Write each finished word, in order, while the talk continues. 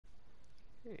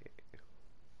Hey.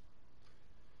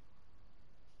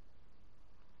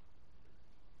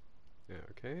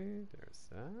 Okay, there's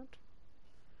that.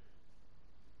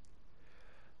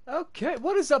 Okay,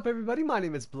 what is up, everybody? My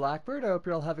name is Blackbird. I hope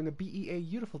you're all having a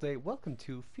beautiful day. Welcome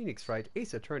to Phoenix Wright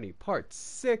Ace Attorney Part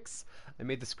 6. I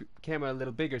made the camera a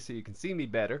little bigger so you can see me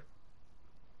better.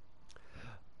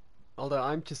 Although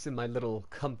I'm just in my little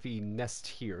comfy nest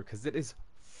here because it is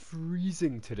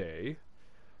freezing today.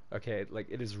 Okay, like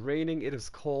it is raining, it is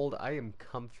cold, I am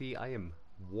comfy, I am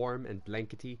warm and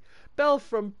blankety. Belle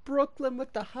from Brooklyn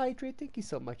with the hydrate, thank you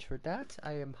so much for that.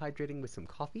 I am hydrating with some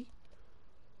coffee,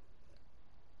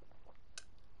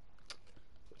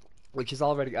 which is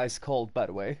already ice cold, by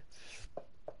the way.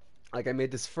 Like I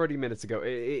made this 30 minutes ago.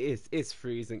 It's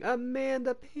freezing.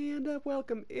 Amanda Panda,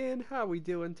 welcome in. How are we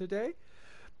doing today?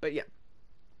 But yeah,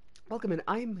 welcome in.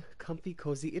 I'm comfy,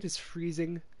 cozy. It is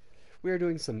freezing. We are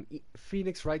doing some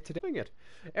Phoenix Wright today. Doing it.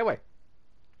 Anyway,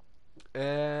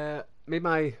 made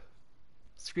my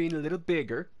screen a little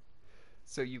bigger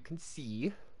so you can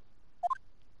see.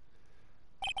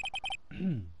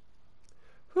 Whew,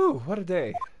 what a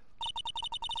day.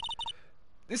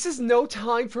 This is no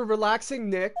time for relaxing,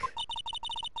 Nick.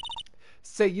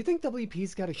 Say, you think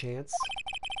WP's got a chance?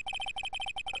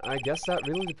 I guess that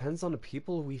really depends on the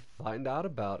people we find out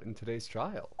about in today's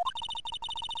trial.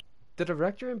 The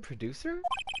director and producer?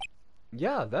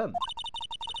 Yeah, them.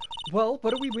 Well,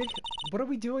 what are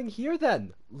we doing here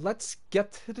then? Let's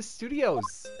get to the studios.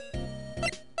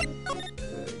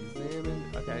 Examine.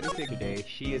 Okay, I need to take a day.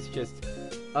 She is just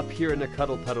up here in a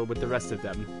cuddle puddle with the rest of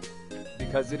them.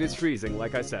 Because it is freezing,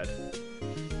 like I said.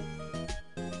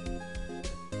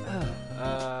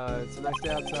 It's a nice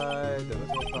day outside.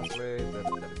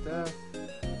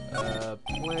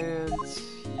 Plant.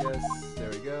 Yes, there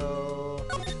we go.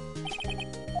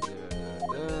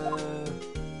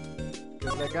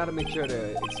 Because I gotta make sure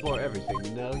to explore everything,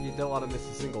 you know? You don't want to miss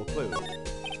a single clue.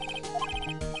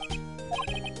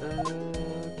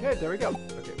 Okay, there we go.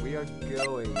 Okay, we are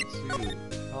going to...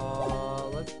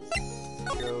 let's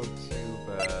go to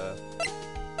the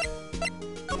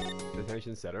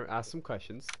detention center. Ask some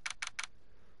questions.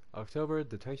 October,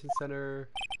 detention center.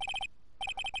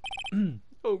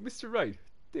 Oh, Mr. Wright,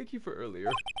 thank you for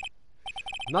earlier.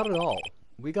 Not at all.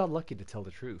 We got lucky, to tell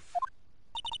the truth.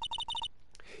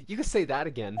 You can say that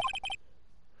again.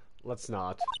 Let's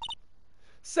not.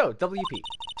 So, WP,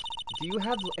 do you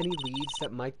have any leads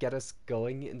that might get us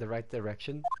going in the right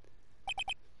direction?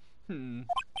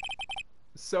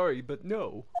 Sorry, but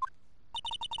no.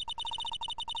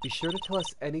 Be sure to tell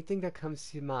us anything that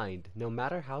comes to mind, no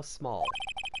matter how small.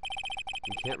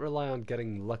 We can't rely on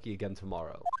getting lucky again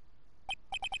tomorrow.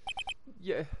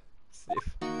 Yeah,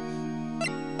 sniff.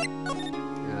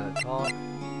 Talk.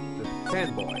 The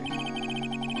fanboy.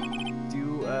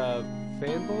 Do,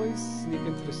 fanboys sneak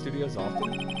into the studios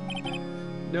often?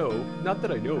 No, not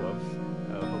that I know of.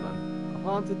 Hold on. A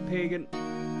haunted pagan.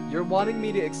 You're wanting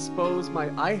me to expose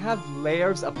my... I have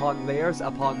layers upon layers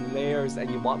upon layers, and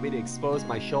you want me to expose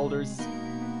my shoulders?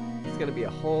 It's gonna be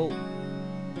a whole...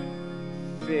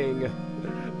 thing.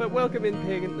 But welcome in,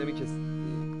 pagan. Let me just...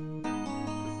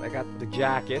 I got the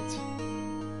jacket.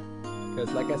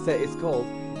 Because, like I said, it's cold.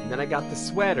 And then I got the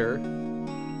sweater.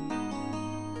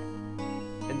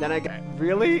 And then I got...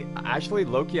 Really? Actually,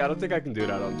 Loki, I don't think I can do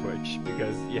that on Twitch.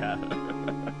 Because, yeah.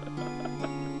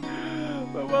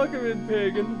 But welcome in,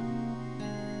 pagan.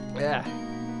 Yeah.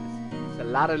 It's a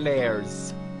lot of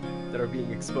layers that are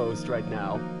being exposed right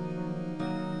now.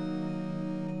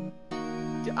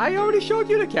 I already showed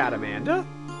you the cat, Amanda.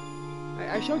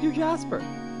 I showed you Jasper.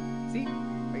 See?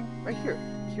 Right here.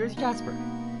 Here's Jasper.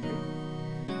 Okay.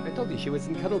 I told you she was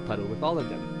in Cuddle Puddle with all of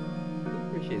them.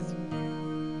 Here she is.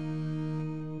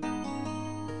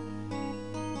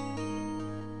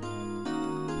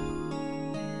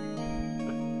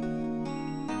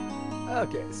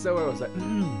 Okay, so where was I?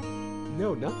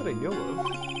 No, not that I know of.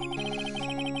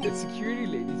 The security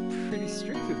lady's pretty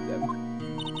strict with them.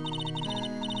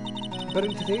 But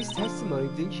in today's testimony,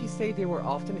 didn't she say they were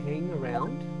often hanging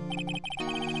around?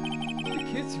 The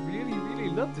kids really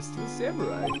love the Steel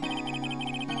Samurai.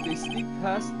 They sneak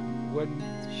past when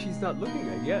she's not looking,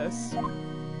 I guess. The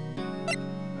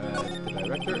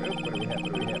director? Oh, what do we have?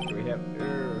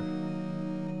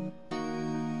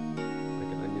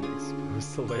 Like an onion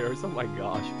exposed to layers. Oh my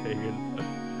gosh, pagan.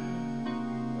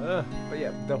 But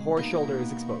yeah, the whore shoulder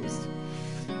is exposed.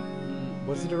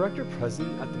 Was the director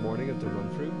present at the morning of the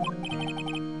run-through?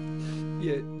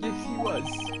 Yes, he was.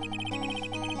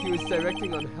 He was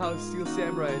directing on how Steel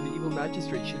Samurai and the Evil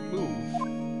Magistrate should move.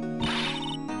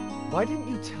 Why didn't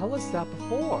you tell us that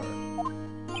before?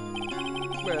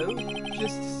 Well,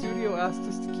 just the studio asked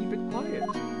us to keep it quiet.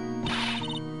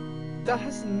 That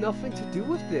has nothing to do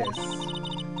with this.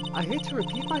 I hate to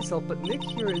repeat myself, but Nick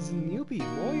here is a newbie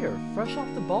lawyer, fresh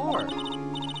off the bar.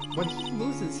 When he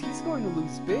loses, he's going to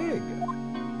lose big.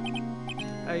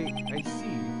 I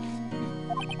see.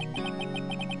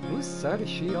 Whose side is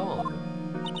she on?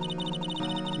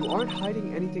 You aren't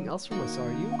hiding anything else from us,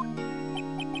 are you?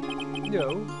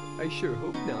 No, I sure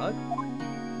hope not.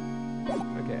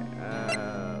 Okay,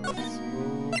 let's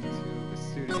move to the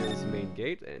studio's main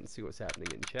gate and see what's happening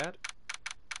in chat.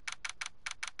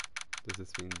 Does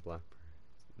this mean Blackbird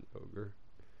is an ogre?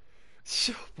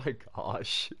 Oh my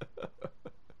gosh.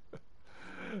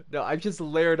 No, I've just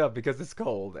layered up because it's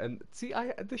cold. And see,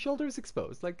 the shoulder is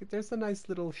exposed. Like, there's a nice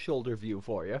little shoulder view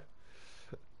for you.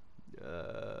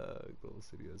 Global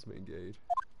Studio's main gate.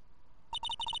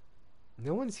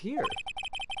 No one's here.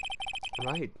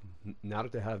 Right, now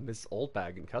that they have Miss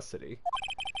Oldbag in custody.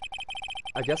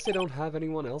 I guess they don't have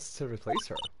anyone else to replace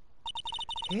her.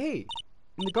 Hey,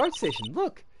 in the guard station,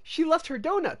 look! She left her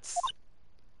donuts!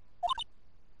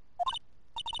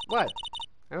 What?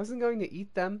 I wasn't going to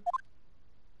eat them.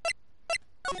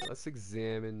 Okay, let's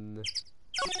examine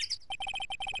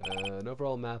an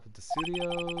overall map of the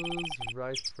studios.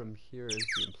 Right from here is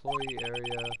the employee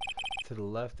area. To the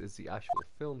left is the actual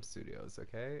film studios,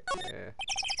 okay?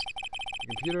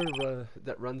 The computer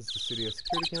that runs the studio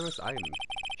security cameras.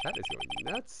 Chat is going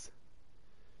nuts.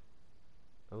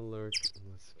 Alert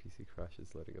unless PC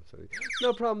crashes, loading up something.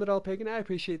 No problem at all, Pagan. I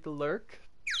appreciate the lurk.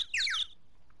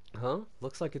 Huh?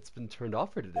 Looks like it's been turned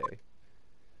off for today.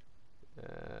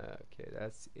 Okay,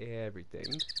 that's everything.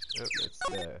 Oh, that's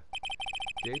the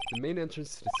gate. The main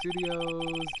entrance to the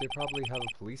studios. They probably have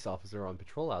a police officer on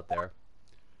patrol out there.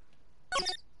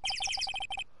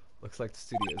 Looks like the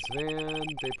studio's van.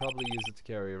 They probably use it to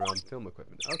carry around film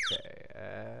equipment. Okay.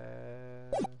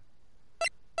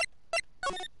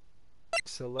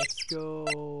 So let's go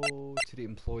to the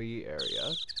employee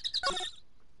area.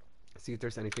 See if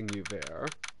there's anything new there.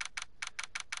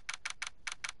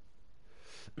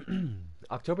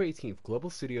 October 18th,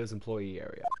 Global Studios employee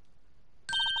area.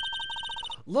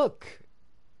 Look!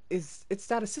 It's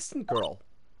that assistant girl.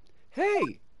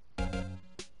 Hey!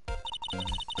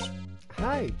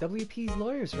 Hi, WP's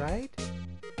lawyers, right?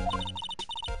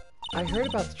 I heard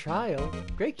about the trial.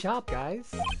 Great job,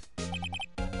 guys.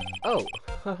 Oh,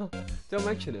 don't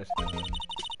mention it.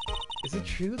 Is it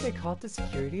true they caught the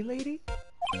security lady?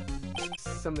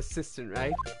 Some assistant,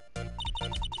 right?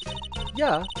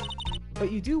 Yeah,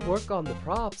 but you do work on the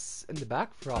props and the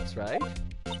back props, right?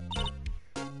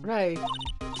 Right.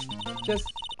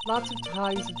 Just lots of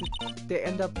times they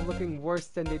end up looking worse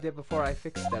than they did before I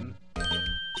fixed them.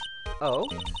 Oh?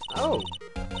 Oh.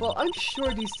 Well, I'm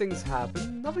sure these things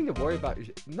happen. Nothing to worry about.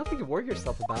 Nothing to worry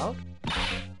yourself about.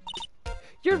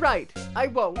 You're right. I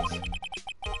won't. What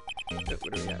do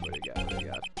we got? What do we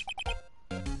got?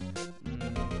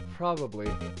 Probably.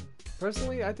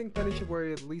 Personally, I think Penny should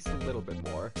worry at least a little bit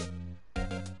more.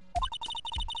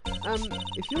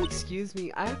 If you'll excuse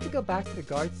me, I have to go back to the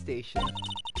guard station.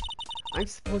 I'm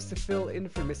supposed to fill in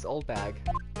for Miss Oldbag.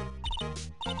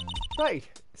 Right.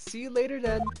 See you later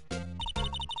then.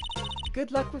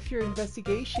 Good luck with your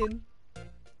investigation.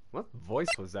 What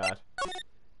voice was that?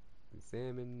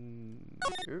 Examine...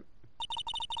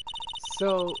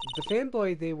 So, the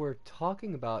fanboy they were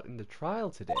talking about in the trial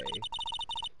today,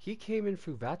 he came in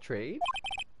through that trade?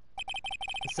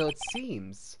 So it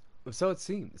seems.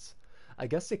 I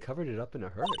guess they covered it up in a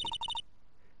hurry.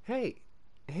 Hey,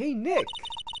 Nick!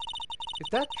 If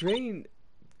that drain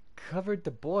covered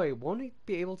the boy, won't he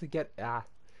be able to get...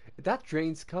 if that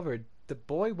drain's covered, the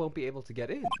boy won't be able to get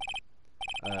in.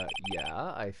 Yeah,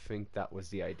 I think that was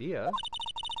the idea.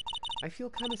 I feel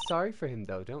kind of sorry for him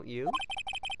though, don't you?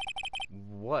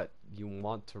 What? You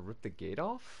want to rip the gate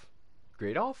off?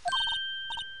 Grate off?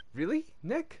 Really?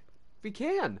 Nick? We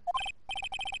can!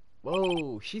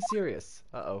 Whoa, she's serious.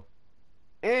 Uh-oh.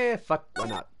 Fuck, why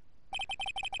not?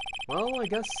 Well, I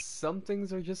guess some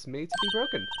things are just made to be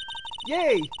broken.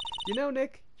 Yay! You know,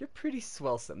 Nick, you're pretty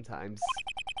swell sometimes.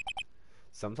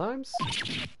 Sometimes?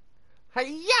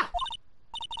 Hi-ya!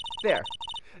 There.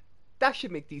 That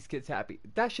should make these kids happy.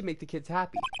 That should make the kids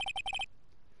happy.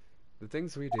 The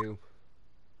things we do.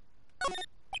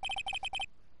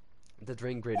 The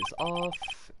drain grate is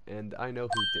off, and I know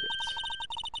who did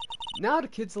it. Now the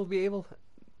kids will be able...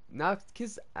 Now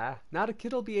the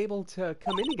kid will be able to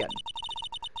come in again.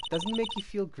 Doesn't it make you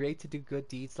feel great to do good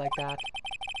deeds like that?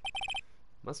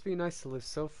 Must be nice to live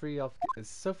so free of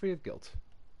guilt.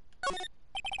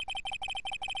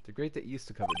 The grate that used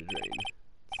to cover the drain.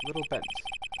 It's a little bent.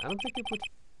 I don't think it would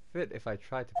fit if I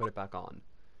tried to put it back on.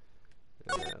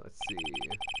 Let's see.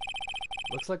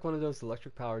 Looks like one of those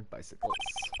electric-powered bicycles.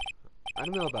 I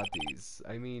don't know about these.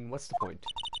 I mean, what's the point?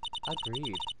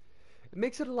 Agreed. It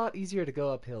makes it a lot easier to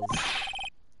go up hills.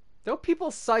 Don't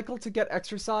people cycle to get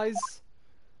exercise?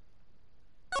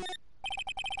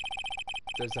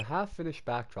 There's a half-finished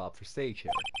backdrop for stage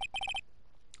here.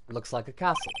 Looks like a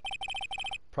castle.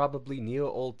 Probably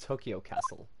neo-old Tokyo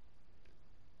castle.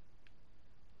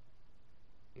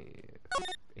 A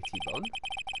T-bone.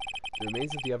 The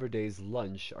remains of the other day's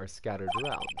lunch are scattered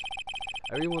around.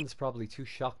 Everyone's probably too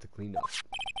shocked to clean up.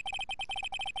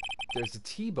 There's a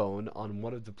T-bone on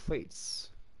one of the plates,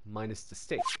 minus the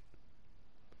steak.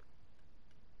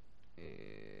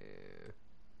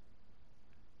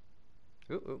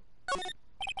 Ooh.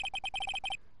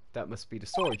 That must be the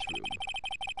storage room.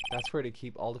 That's where they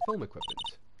keep all the film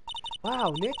equipment.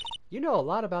 Wow, Nick, you know a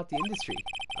lot about the industry.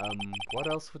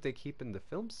 What else would they keep in the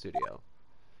film studio?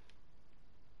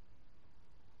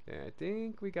 Okay, I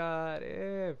think we got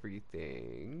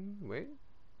everything. Wait,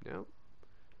 no.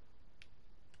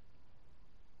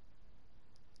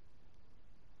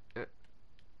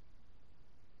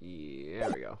 Yeah,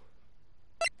 there we go.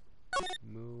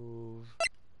 Move.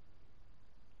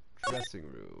 Dressing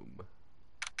room.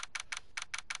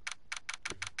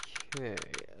 Okay.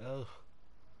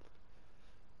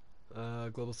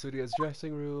 Global Studios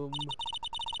dressing room.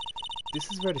 This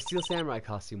is where the Steel Samurai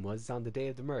costume was on the day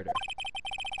of the murder.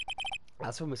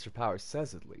 That's what Mr. Powers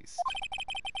says, at least.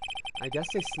 I guess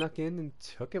they snuck in and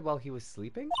took it while he was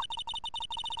sleeping?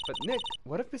 But Nick,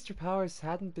 what if Mr. Powers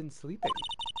hadn't been sleeping?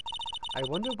 I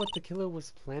wonder what the killer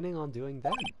was planning on doing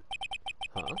then.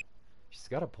 Huh? She's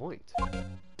got a point.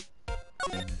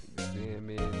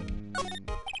 Examine...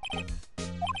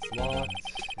 It's locked.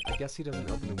 I guess he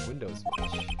doesn't open the windows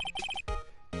much.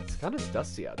 It's kind of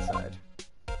dusty outside.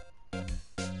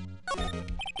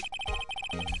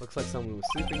 Looks like someone was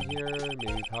sleeping here.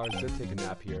 Maybe Powers did take a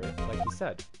nap here, like he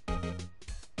said.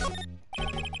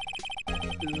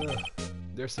 Ugh.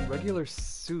 There's some regular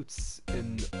suits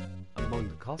in among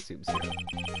the costumes here.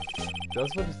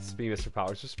 Those must be Mr.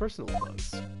 Powers' personal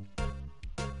clothes.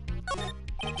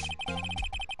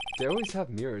 They always have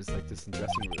mirrors like this in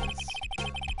dressing rooms.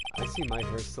 I see my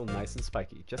hair still nice and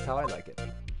spiky, just how I like it.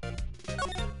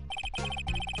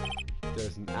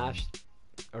 There's an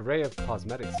array of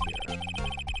cosmetics here.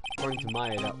 According to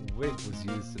Maya, that wig was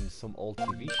used in some old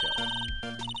TV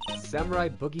show. Samurai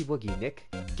Boogie Woogie, Nick.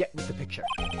 Get with the picture.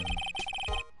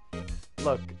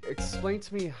 Look, explain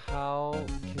to me how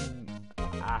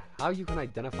you can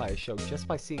identify a show just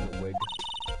by seeing a wig.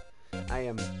 I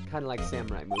am kind of like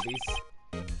samurai movies.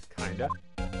 Kinda.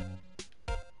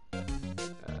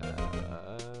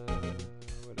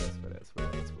 What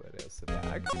else? A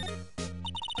bag.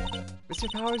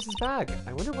 Mr. Powers' bag.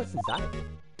 I wonder what's inside.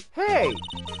 Hey!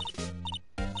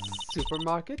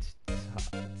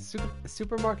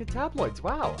 Supermarket tabloids.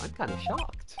 Wow, I'm kind of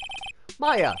shocked.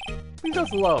 Maya, leave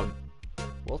us alone.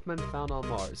 Wolfman found on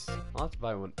Mars. I'll have to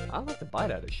buy one. I'll have to buy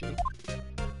that issue.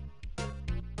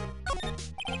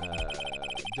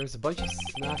 There's a bunch of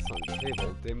snacks on the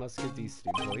table. They must give these to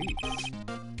the employees.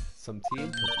 Some tea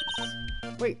and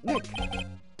cookies. Wait, Nick!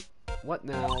 What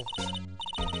now?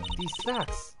 These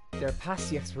snacks, they're past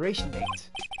the expiration date.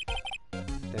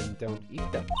 Then don't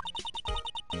eat them.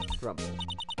 Grumble.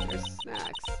 They're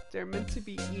snacks. They're meant to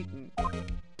be eaten.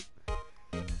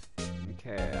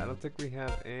 Okay, I don't think we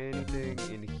have anything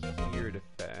in here to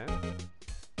fetch.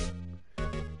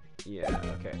 Yeah,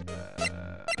 okay.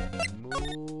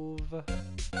 Move.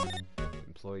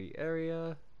 Employee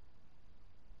area.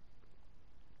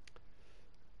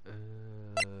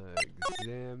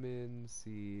 Examine,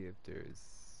 see if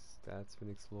that's been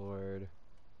explored.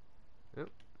 Oh.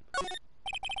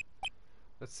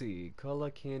 Let's see, cola,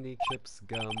 candy, chips,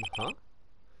 gum, huh?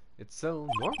 It's so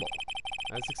normal.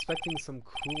 I was expecting some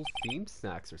cool themed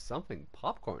snacks or something.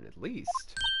 Popcorn, at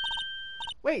least.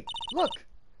 Wait, look!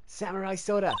 Samurai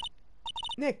soda!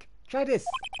 Nick, try this!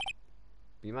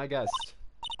 Be my guest.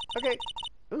 Okay.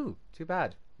 Ooh, too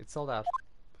bad. It's sold out.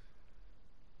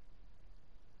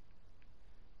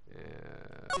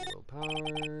 Will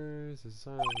Powers. There's a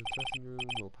sign of the dressing room.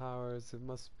 Will Powers. It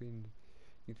must be...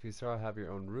 Need to be sorry have your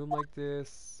own room like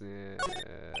this.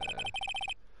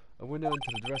 A window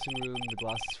into the dressing room. The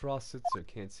glass is frosted so you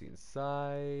can't see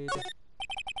inside.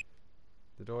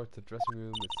 The door to the dressing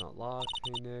room. It's not locked.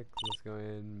 Hey Nick, let's go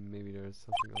in. Maybe there's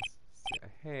something else. Yeah,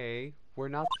 hey, we're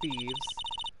not thieves.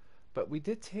 But we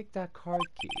did take that card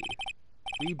key.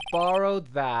 We borrowed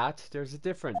that. There's a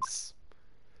difference.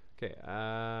 Okay,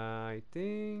 I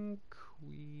think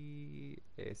we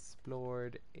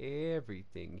explored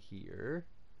everything here.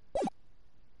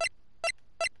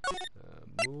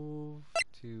 move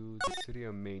to the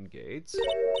studio main gate.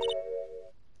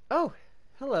 Oh,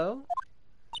 hello.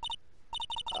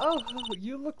 Oh,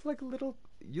 you look like a little.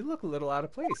 You look a little out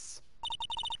of place.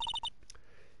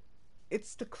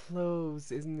 It's the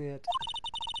clothes, isn't it?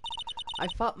 I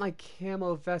thought my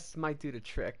camo vest might do the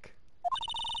trick.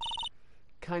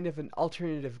 Kind of an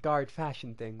alternative guard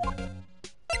fashion thing.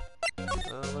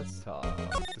 Let's talk.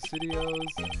 The studios.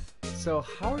 So,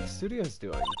 how are the studios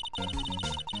doing?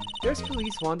 There's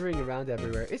police wandering around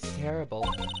everywhere. It's terrible.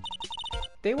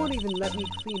 They won't even let me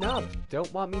clean up.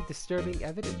 Don't want me disturbing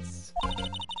evidence.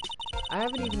 I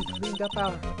haven't even cleaned up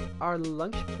our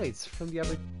lunch plates from the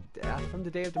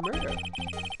day of the murder.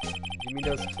 You mean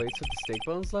those plates with the steak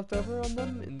bones left over on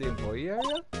them in the employee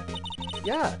area?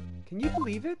 Yeah. Can you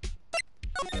believe it?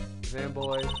 Van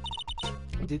boy.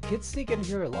 Did kids sneak in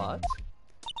here a lot?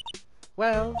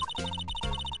 Well,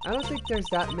 I don't think there's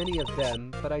that many of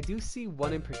them, but I do see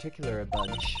one in particular a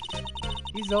bunch.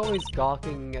 He's always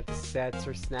gawking at the sets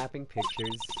or snapping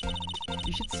pictures.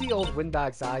 You should see old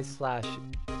Windbag's eyes flash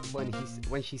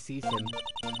when she sees him.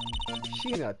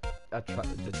 She in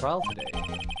the trial today.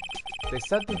 They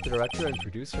said the director and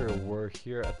producer were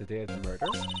here at the day of the murder.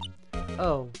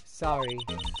 Oh, sorry.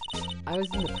 I was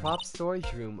in the prop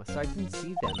storage room, so I didn't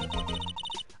see them.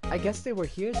 I guess they were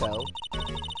here though.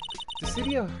 The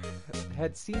studio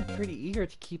head seemed pretty eager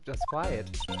to keep us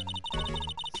quiet.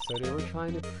 So they were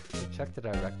trying to protect the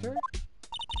director?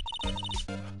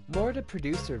 More the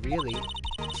producer, really.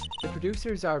 The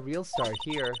producer's our real star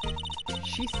here.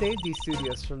 She saved these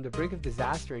studios from the brink of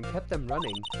disaster and kept them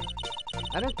running.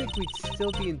 I don't think we'd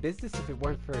still be in business if it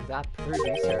weren't for that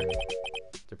producer.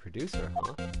 The producer,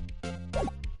 huh?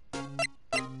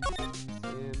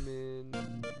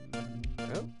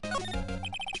 Oh.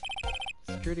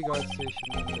 Security guard station.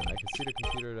 I can see the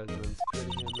computer that runs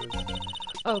security cameras.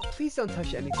 Oh, please don't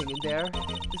touch anything in there.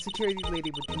 The security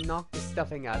lady would knock the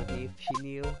stuffing out of me if she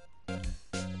knew.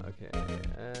 Okay,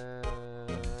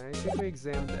 I think we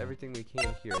examined everything we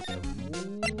can here, so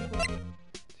move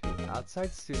to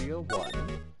outside Studio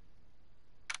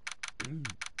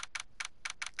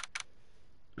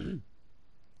 1.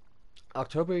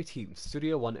 October 18th,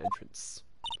 Studio 1 entrance.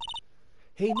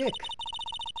 Hey Nick!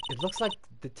 It looks like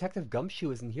Detective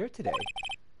Gumshoe isn't here today.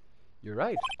 You're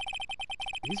right.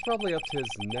 He's probably up to his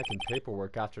neck in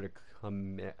paperwork after the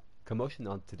commotion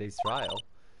on today's trial.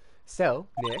 So,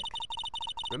 Nick,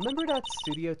 remember that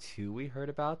Studio 2 we heard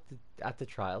about at the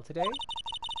trial today?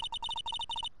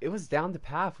 It was down the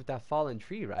path with that fallen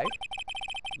tree, right?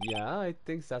 Yeah, I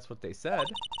think that's what they said.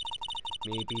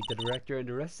 Maybe the director and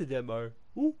the rest of them are...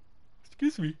 Oh,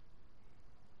 excuse me.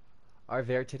 Are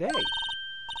there today.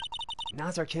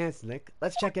 Now's our chance, Nick.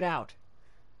 Let's check it out.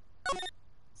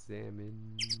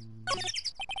 Examine...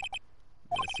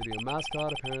 Studio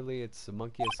mascot, apparently it's a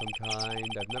monkey of some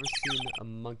kind. I've never seen a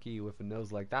monkey with a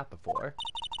nose like that before.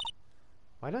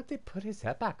 Why don't they put his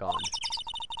head back on?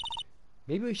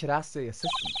 Maybe we should ask the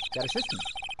assistant. That assistant!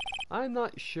 I'm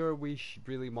not sure we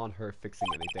really want her fixing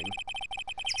anything.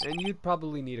 And you'd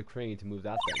probably need a crane to move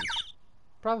that thing.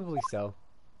 Probably so.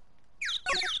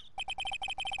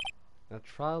 That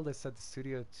trial, they said the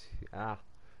studio was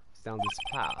down this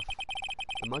path.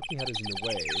 The monkey head is in the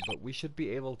way, but we should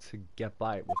be able to get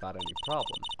by it without any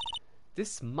problem.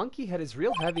 This monkey head is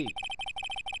real heavy.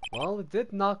 Well, it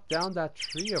did knock down that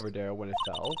tree over there when it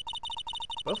fell.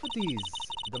 Both of these,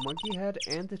 the monkey head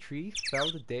and the tree,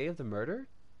 fell the day of the murder?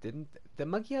 Didn't... The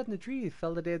monkey head and the tree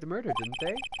fell the day of the murder, didn't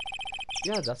they?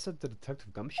 Yeah, that's what the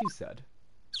Detective Gumshoe said.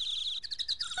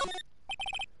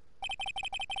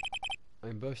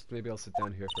 I'm bushed. Maybe I'll sit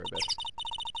down here for a bit.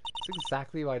 It's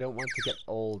exactly why I don't want to get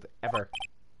old, ever.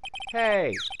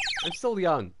 Hey! I'm still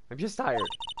young. I'm just tired.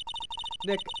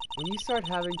 Nick, when you start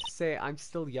having to say I'm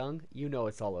still young, you know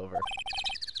it's all over.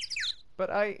 But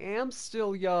I am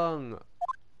still young.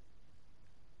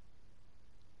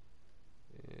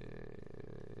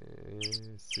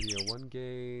 Studio 1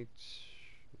 gate.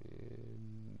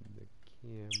 And the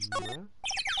camera.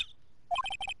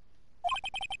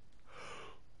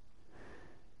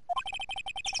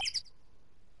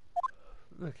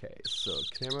 Okay, so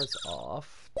camera's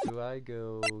off. Do I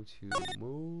go to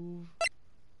move?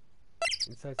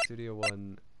 Inside Studio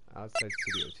 1, outside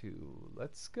Studio 2.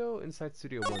 Let's go inside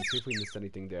Studio 1, see if we missed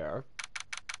anything there.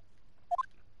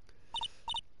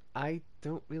 I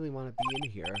don't really want to be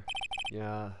in here.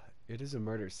 Yeah, it is a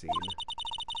murder scene.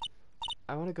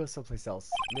 I want to go someplace else.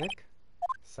 Nick?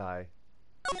 Sigh.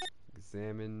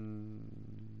 Examine...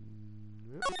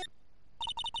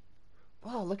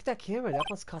 Wow, look at that camera. That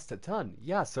must cost a ton.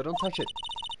 Yeah, so don't touch it.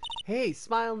 Hey,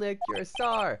 smile, Nick. You're a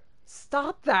star.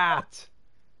 Stop that!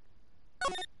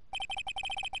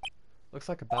 Looks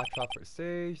like a backdrop for a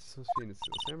stage. It's supposed to be in a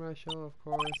Steel Samurai show, of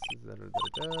course. Da, da,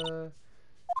 da, da.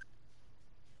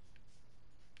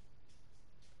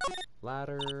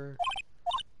 Ladder.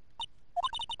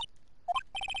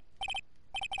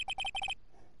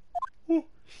 Oh,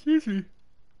 excuse me.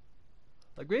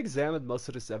 Like, we examined most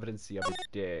of this evidence the other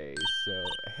day, so...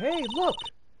 Hey, look!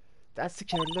 That's the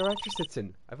chair the director sits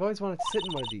in. I've always wanted to sit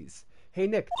in one of these. Hey,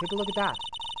 Nick, take a look at that.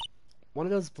 One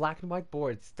of those black and white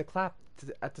boards to clap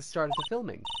at the start of the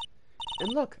filming. And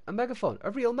look, a megaphone.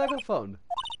 A real megaphone.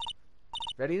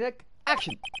 Ready, Nick?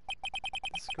 Action!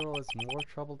 This girl is more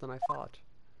trouble than I thought.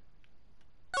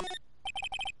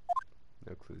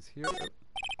 No clues here. Oh.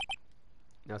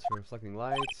 Now it's for reflecting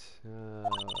light.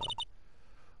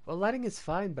 Well, lighting is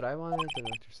fine, but I wanted the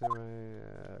director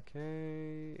samurai.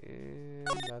 Okay, and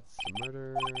that's the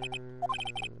murder.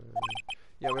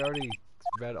 Yeah, we already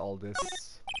read all this.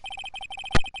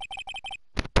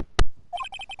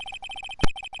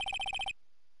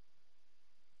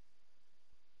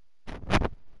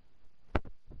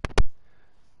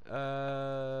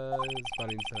 His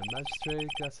body inside a magistrate.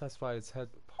 Guess that's why its head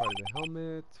part of the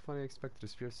helmet. Funny, I expected a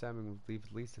spear salmon would leave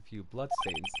at least a few blood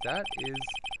stains. That is...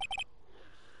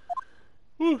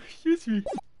 Oh, excuse me.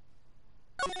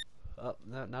 Oh,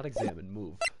 not examine.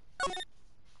 Move.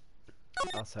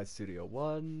 Outside Studio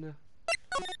 1.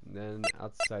 And then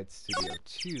outside Studio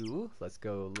 2. Let's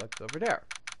go look over there.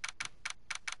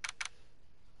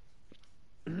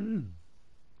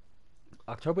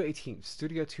 October 18th,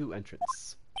 Studio 2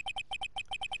 entrance.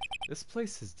 This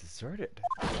place is deserted.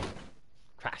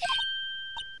 Crash.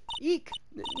 Eek!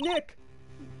 Nick!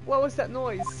 What was that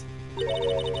noise?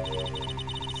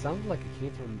 It sounded like it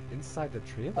came from inside the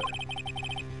trailer.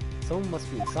 Someone must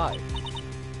be inside.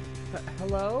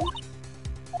 Hello?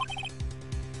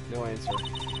 No answer.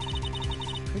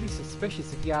 Pretty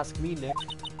suspicious if you ask me, Nick.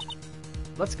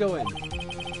 Let's go in.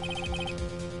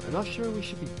 I'm not sure we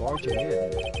should be barging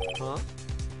in. Huh?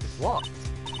 It's locked.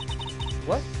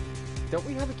 What? Don't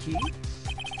we have a key?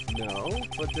 No,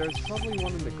 but there's probably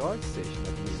one in the guard station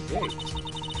at the main gate.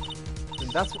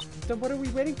 Then what are we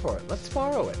waiting for? Let's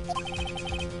borrow it.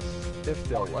 If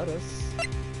they'll let us.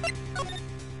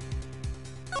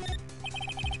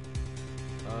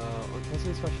 On closer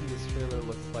inspection, this trailer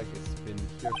looks like it's been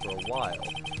here for a while.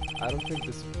 I don't think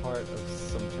this is part of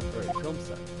some temporary film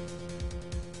set.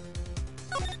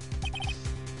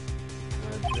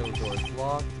 The door is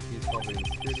locked. The key's probably in the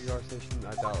security guard station. I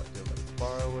doubt it. They'll let us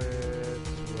borrow it.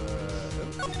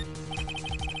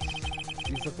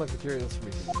 These look like materials for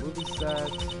making a movie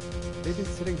set. They've been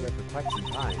sitting there for quite some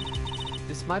time.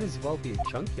 This might as well be a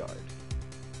junkyard.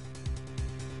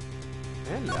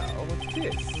 Hello, what's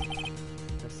this?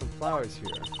 There's some flowers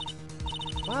here.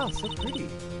 Wow, so pretty.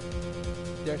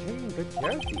 They're taking good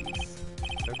care of these.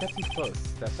 Don't get too close.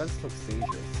 That fence looks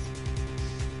dangerous.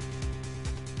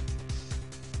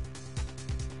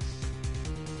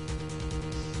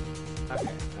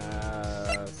 Okay,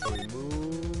 so we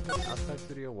move outside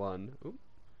Studio 1. Oop.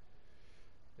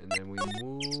 And then we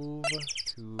move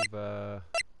to the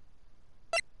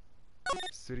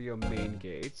Studio main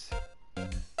gate.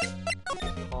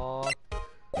 Talk.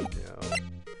 We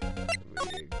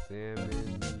examine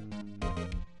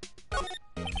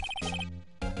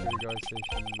security guard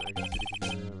station. I can see the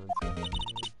computer.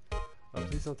 Oh,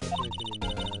 please don't touch anything in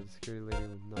the security lady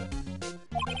will not you.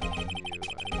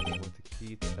 I really want the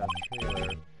key to that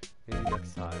trailer. Maybe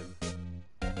next time.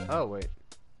 Oh, wait.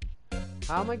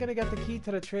 How am I gonna get the key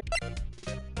to the trailer?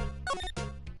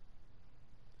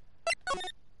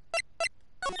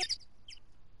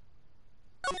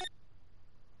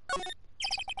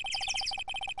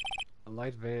 A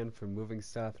light van for moving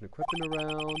staff and equipment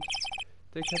around.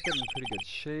 They kept it in pretty good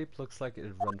shape. Looks like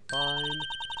it'd run fine.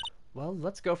 Well,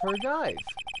 let's go for a drive.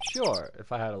 Sure,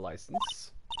 if I had a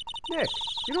license. Nick,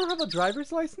 you don't have a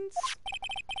driver's license?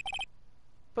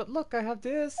 But look, I have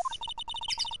this.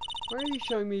 Why are you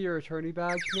showing me your attorney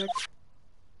badge, Nick?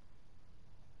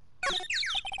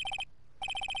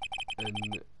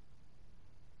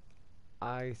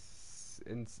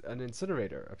 An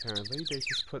incinerator, apparently. They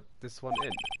just put this one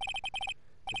in.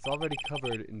 It's already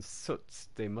covered in soot.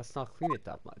 They must not clean it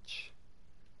that much.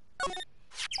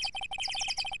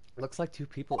 Looks like 2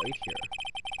 people ate here.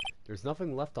 There's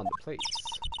nothing left on the plates.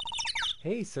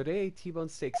 Hey, so they ate T-bone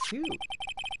steaks too.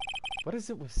 What is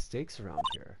it with steaks around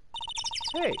here?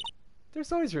 Hey,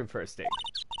 there's always room for a steak.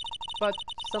 But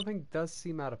something does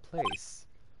seem out of place.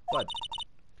 But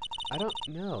I don't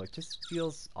know, it just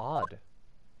feels odd.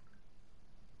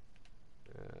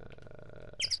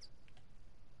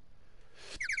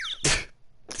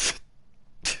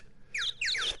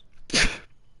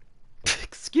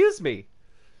 Excuse me!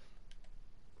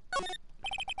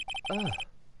 Ugh.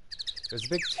 There's a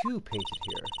big 2 painted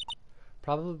here.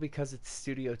 Probably because it's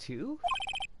Studio 2?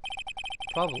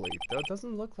 Probably, though it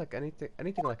doesn't look like anything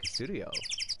like a studio.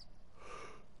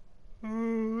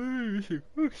 Oh,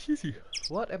 excuse me.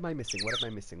 What am I missing? What am I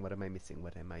missing? What am I missing?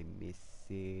 What am I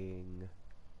missing?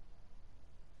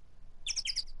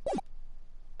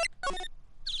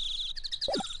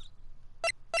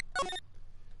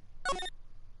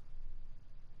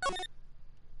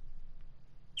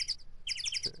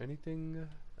 Is there anything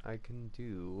I can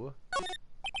do?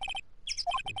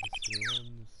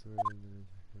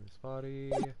 This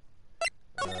body.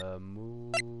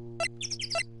 Move.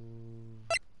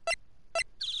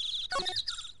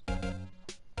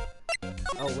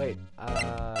 Oh wait.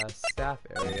 Staff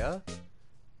area.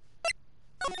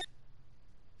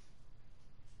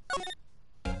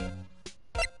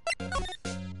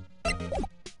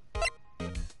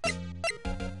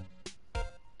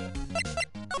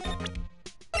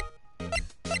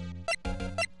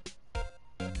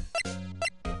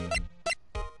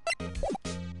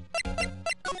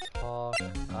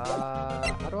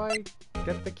 How do I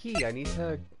get the key? I need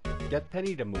to get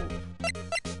Penny to move.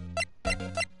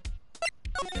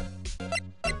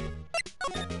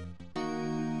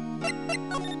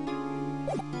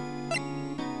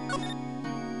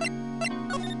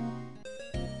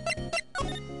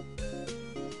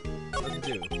 What to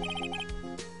do? What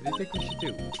do you think we should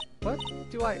do? What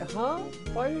do I, huh?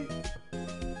 Why? We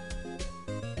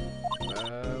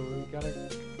gotta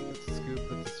get the scoop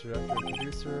with the director and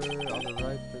producer on the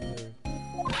right, then there.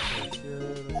 That's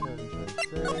good, that's what I'm trying to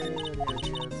say. Any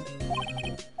ideas?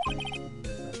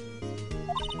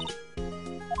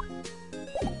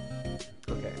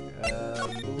 Okay,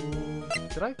 move.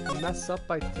 Did I mess up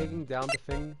by taking down the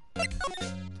thing?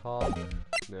 Talk.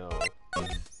 No.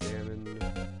 Salmon.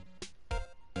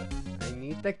 I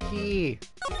need the key!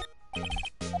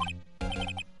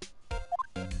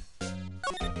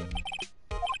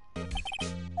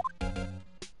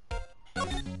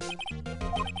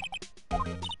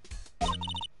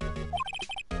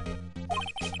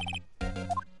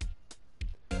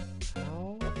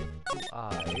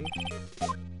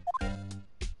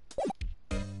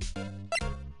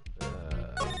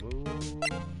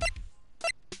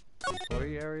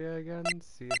 Area again,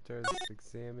 see if there's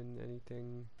examine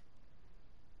anything.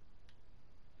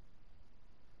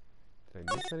 Did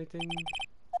I miss anything?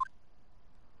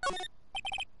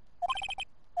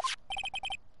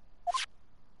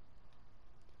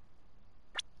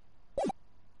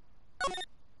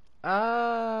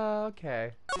 Ah,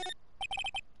 okay.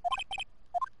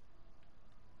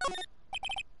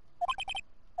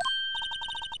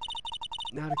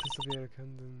 Now to kiss the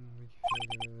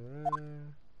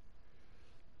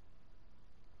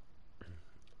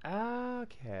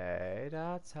okay,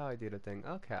 that's how I do the thing.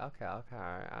 Okay,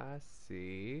 I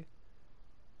see.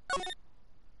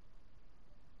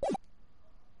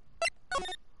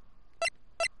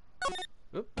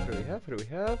 Oop, what do we have? What do we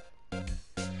have?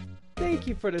 Thank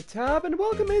you for the tab and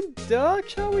welcome in, Duck.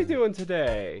 How are we doing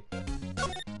today?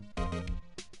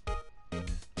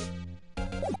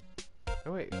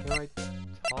 Oh wait, can I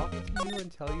talk to you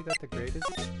and tell you that the grade is...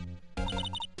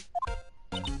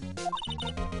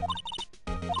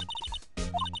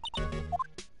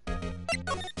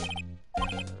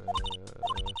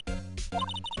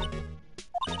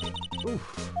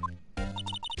 Oof.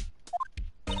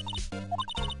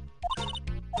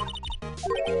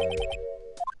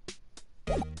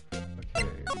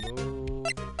 Okay, move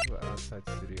outside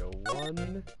Studio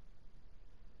 1.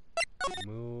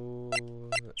 Move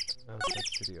outside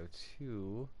Studio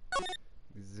 2.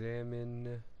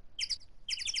 Examine.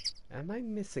 Am I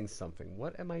missing something?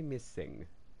 What am I missing?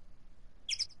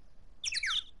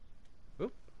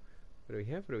 Oop. What do we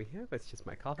have? What do we have? It's just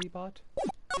my coffee bot.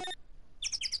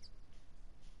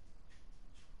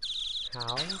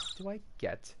 How do I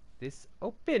get this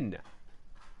open? Did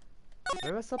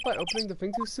I mess up by opening the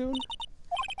thing too soon?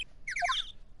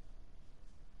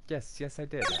 Yes, yes I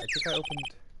did. I think I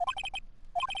opened...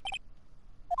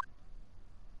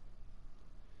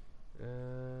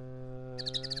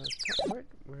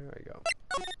 where do I go?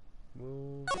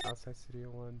 Move outside Studio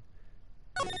 1.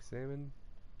 Examine.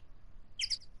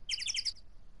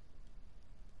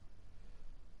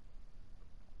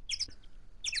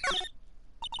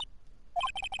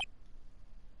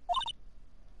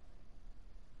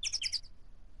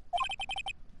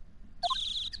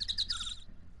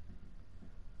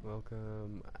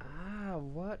 Welcome. Ah,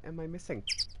 what am I missing?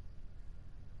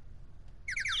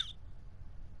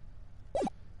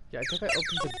 Yeah, I think I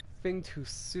opened the thing too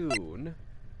soon.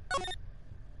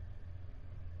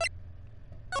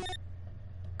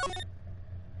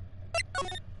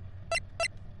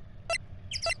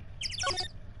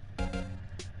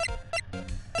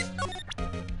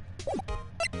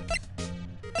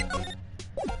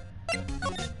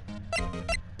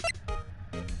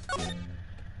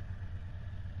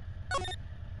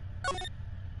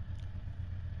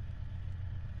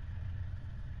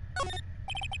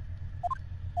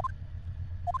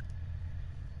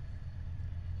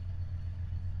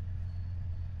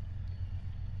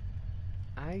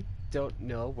 I don't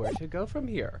know where to go from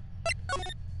here.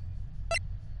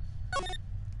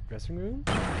 Dressing room?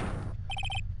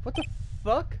 What the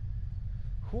fuck?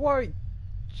 Who are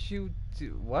you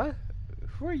what?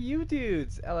 Who are you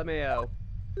dudes, LMAO?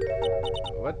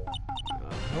 What?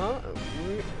 Huh?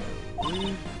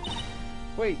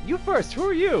 Wait, you first! Who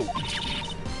are you?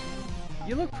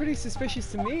 You look pretty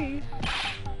suspicious to me.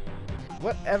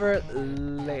 Whatever,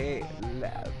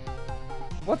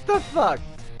 what the fuck?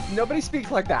 Nobody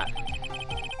speaks like that.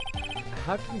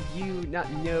 How can you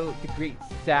not know the great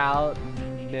Sal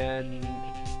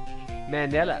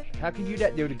Mandela? How can you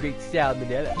not know the great Sal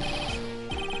Mandela?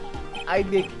 I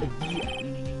make the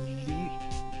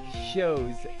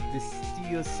shows, The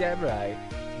Steel Samurai,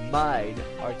 mine,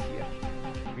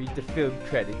 RTF. Read the film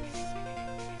credits.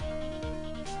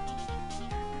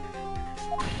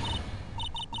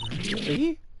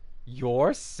 Really?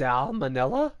 You're Sal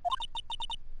Manella?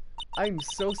 I'm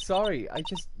so sorry.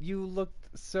 You looked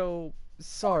so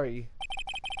sorry.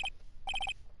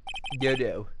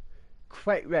 No.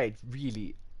 Quite right,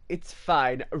 really. It's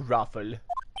fine, Ruffle.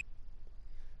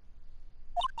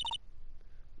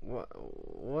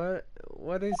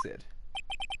 What is it?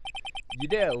 You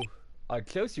know, on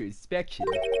closer inspection.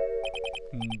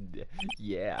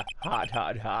 Yeah, hot.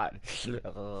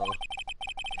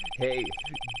 Hey,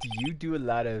 do you do a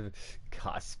lot of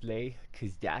cosplay?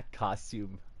 'Cause that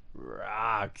costume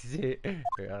rocks.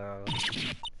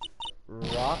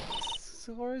 Rock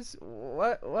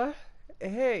What?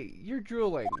 Hey, you're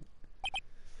drooling.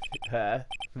 Huh?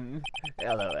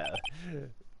 LOL.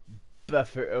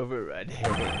 Buffer overrun.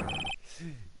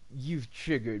 You've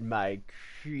triggered my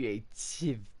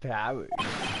creative powers.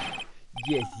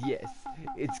 Yes.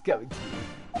 It's coming to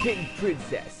you. Pink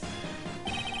Princess.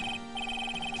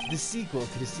 The sequel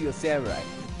to The Steel Samurai,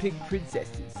 Pink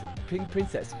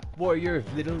Princess, Warrior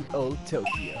of Little Old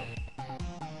Tokyo.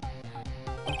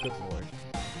 Oh, good lord.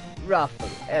 Ruffle,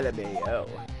 LMAO.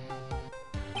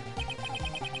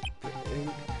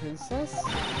 Pink Princess?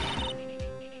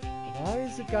 Why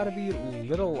is it gotta be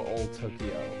Little Old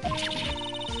Tokyo?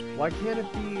 Why can't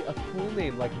it be a cool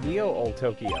name like Neo Old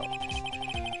Tokyo?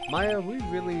 Maya, we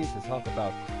really need to talk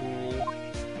about cool...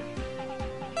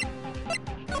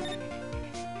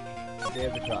 Day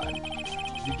of the crime.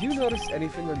 Did you notice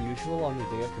anything unusual on the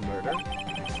day of the murder?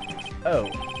 Oh,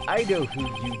 I know who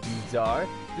you dudes are.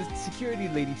 The security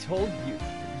lady told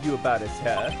you about us,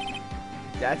 huh?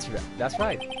 That's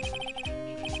right.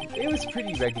 It was a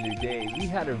pretty regular day. We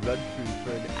had a run-through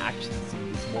for an action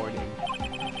scene this morning.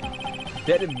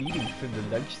 Then a meeting from the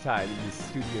lunchtime in the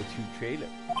Studio 2 trailer.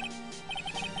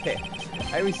 Hey,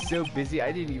 I was so busy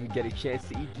I didn't even get a chance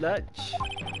to eat lunch.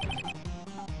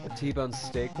 A T-bone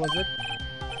steak, was it?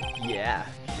 Yeah.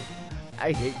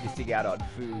 I hate missing out on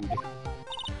food.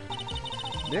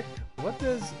 Nick, what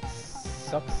does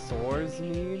sup-sores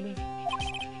mean?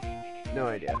 No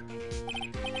idea.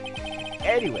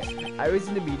 Anyway, I was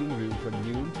in the meeting room from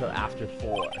noon till after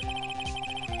 4.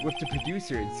 With the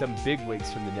producer and some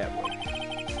bigwigs from the network.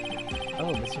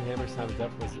 Oh, Mr. Hammer's time of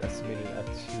death was estimated at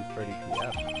 2:30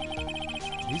 p.m.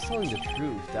 He's telling the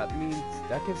truth. That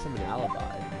gives him an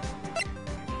alibi.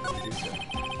 Producer.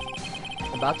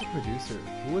 About the producer,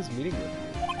 who was meeting with you?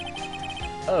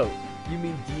 Oh, you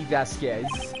mean Dee Vasquez?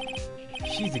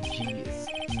 She's a genius.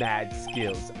 Mad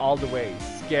skills, all the way.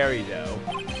 Scary though.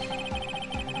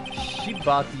 She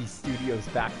bought these studios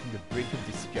back from the brink of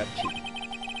destruction.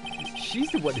 She's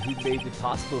the one who made it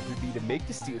possible for me to make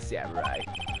the Steel Samurai.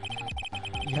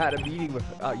 You had a meeting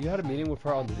with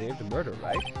her on the day of the murder,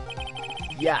 right?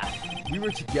 Yeah, we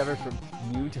were together from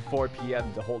noon to 4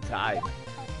 p.m. the whole time.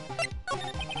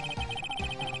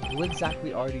 Who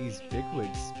exactly are these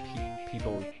bigwigs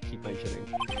people keep mentioning?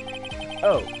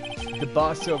 Oh, the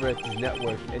boss over at the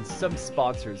network and some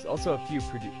sponsors, also a few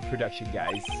production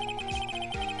guys.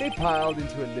 They piled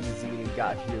into a limousine and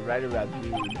got here right around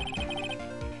noon.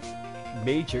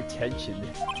 Major tension.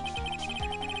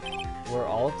 Were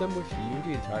all of them with you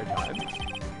the entire time?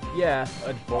 Yeah,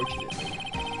 unfortunately.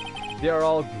 They're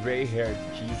all gray-haired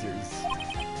geezers.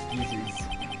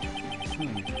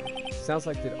 Sounds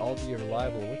like they'd all be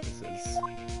reliable witnesses.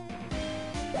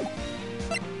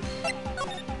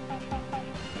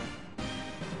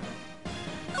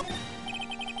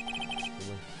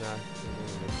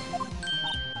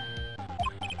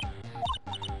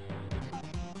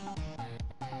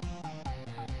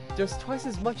 There's twice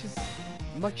as much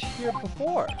here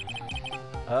before.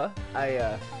 Huh?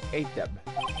 I ate them.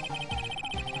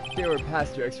 They were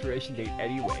past their expiration date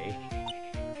anyway.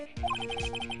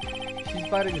 She's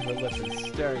biting her lip and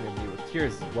staring at me with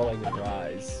tears welling in her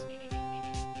eyes.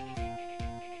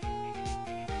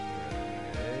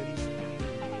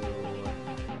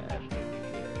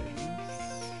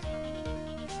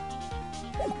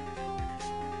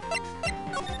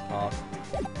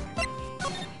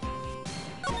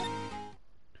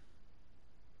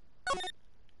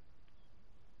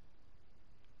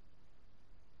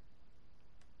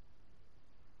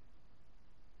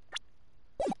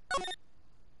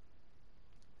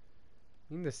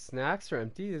 The snacks are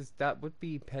empty. That would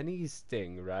be Penny's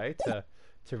thing, right? To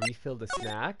refill the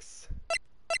snacks.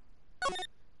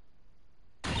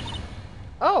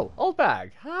 Oh, old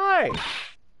bag. Hi.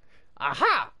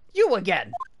 Aha! You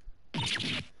again.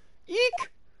 Eek!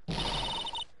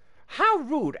 How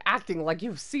rude, acting like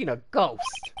you've seen a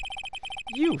ghost.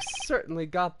 You certainly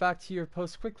got back to your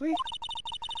post quickly.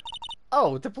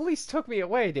 Oh, the police took me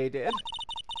away, they did.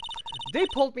 They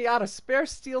pulled out a spare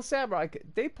steel samurai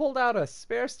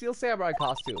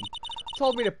costume.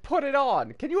 Told me to put it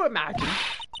on. Can you imagine?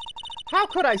 How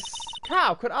could I,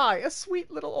 a sweet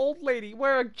little old lady,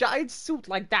 wear a giant suit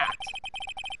like that?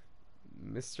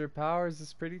 Mr. Powers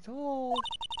is pretty tall.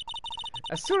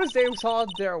 As soon as they saw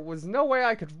there was no way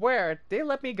I could wear it, they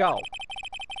let me go.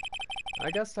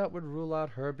 I guess that would rule out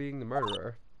her being the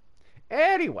murderer.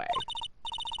 Anyway.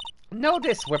 Know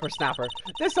this, whippersnapper.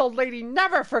 This old lady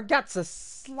never forgets a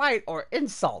slight or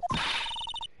insult.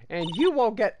 And you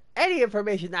won't get any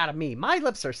information out of me. My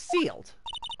lips are sealed.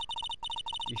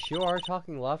 You sure are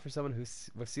talking a lot for someone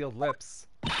with sealed lips.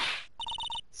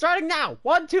 Starting now.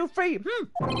 1, 2, 3.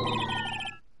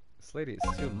 This lady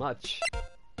is too much.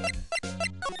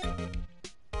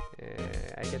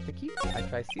 I get the key. I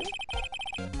try steal.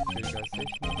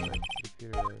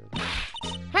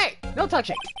 Hey! No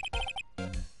touching!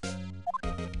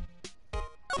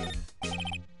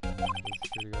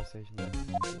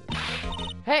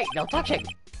 Hey, no touching!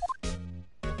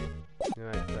 Do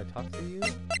I talk to you?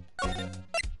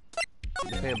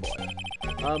 The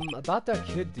fanboy. About that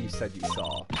kid you said you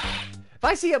saw. If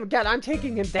I see him again, I'm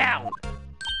taking him down!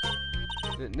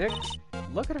 Nick,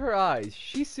 look at her eyes.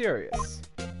 She's serious.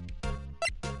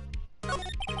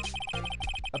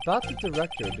 About the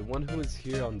director, the one who was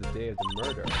here on the day of the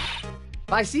murder.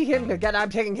 If I see him again, I'm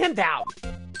taking him down!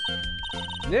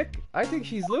 Nick, I think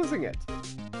she's losing it.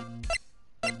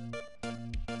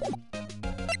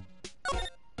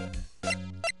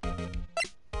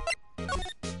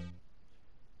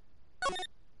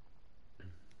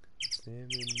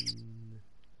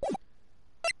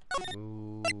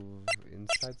 Move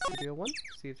inside Studio 1.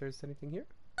 See if there's anything here.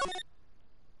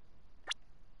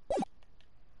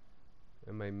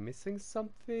 Am I missing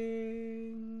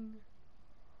something?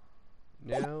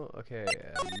 No? Okay,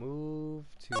 move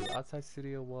to outside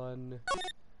Studio 1.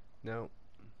 No.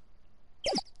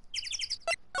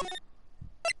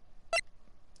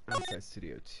 Outside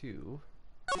Studio 2.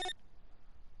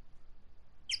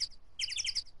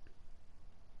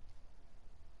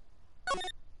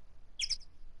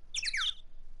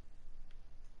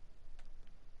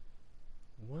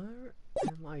 Where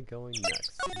am I going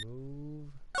next?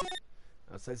 Move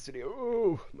outside Studio.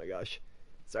 Oh my gosh.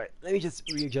 Sorry, let me just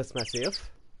readjust myself.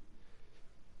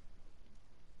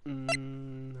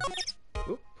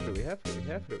 Oop, what do we have? What do we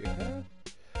have? What do we have?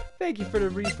 Thank you for the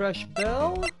refresh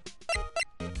bell.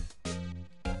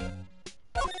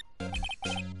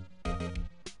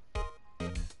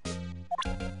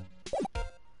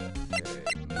 Okay,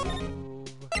 move.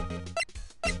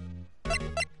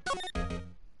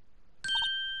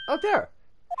 Oh, there!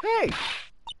 Hey!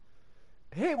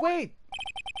 Hey, wait!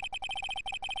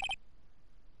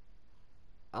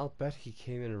 I'll bet he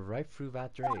came in right through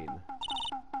that drain.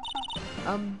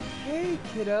 Hey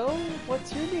kiddo,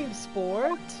 what's your name,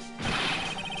 sport?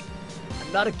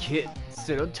 I'm not a kid,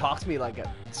 so don't talk to me like that.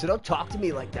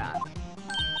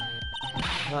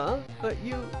 Huh? But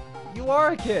you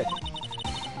are a kid.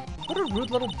 What a rude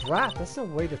little brat. That's no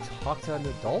way to talk to an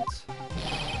adult.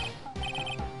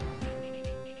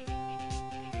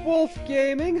 Wolf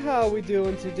Gaming, how we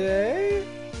doing today?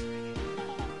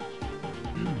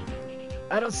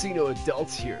 I don't see no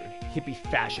adults here, hippie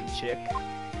fashion chick.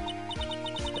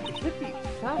 Hippie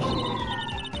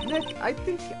fashion? Nick, I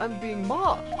think I'm being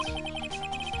mocked.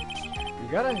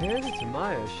 You gotta hand it to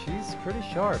Maya, she's pretty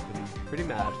sharp and pretty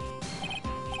mad.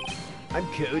 I'm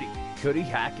Cody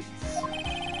Hackins.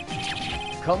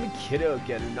 Call me kiddo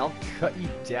again and I'll cut you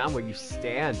down where you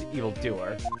stand,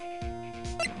 evildoer.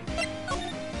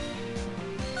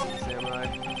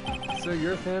 Samurai. So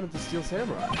you're a fan of the Steel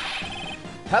Samurai?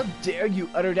 How dare you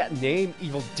utter that name,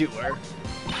 evildoer?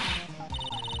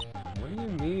 What do you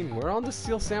mean? We're on the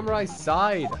Steel Samurai's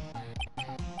side.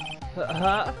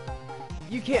 Huh?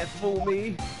 You can't fool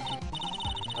me.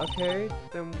 Okay,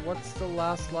 then what's the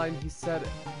last line he said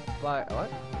by... What?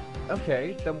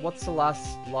 Okay, then what's the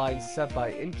last line said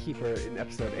by Innkeeper in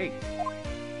episode 8?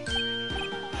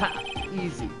 Ha!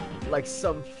 Easy. Like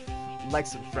some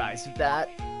fries with that.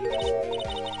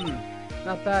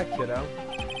 Not bad, kiddo.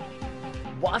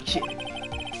 Watch it!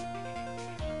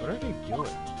 What are they doing?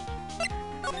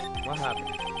 What happened?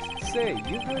 Say,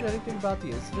 you heard anything about the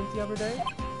incident the other day?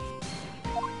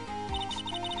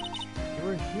 You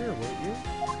were here, weren't you?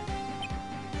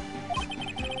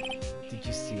 Did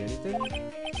you see anything?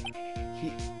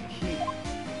 He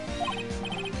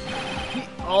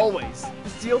always! The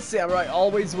Steel Samurai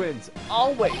always wins!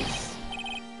 Always!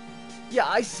 Yeah,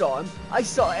 I saw him. I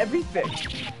saw everything!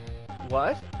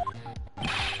 What?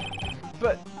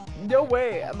 But, no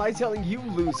way am I telling you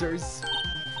losers!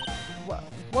 What?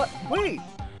 Wait!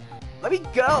 Let me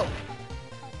go!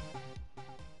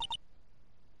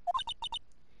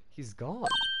 He's gone.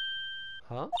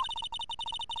 Huh?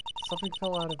 Something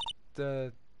fell out of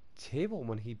the table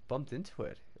when he bumped into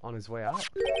it on his way out.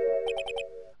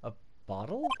 A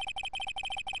bottle?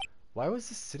 Why was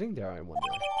this sitting there, I wonder?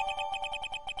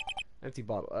 Empty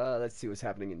bottle. Let's see what's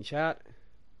happening in chat.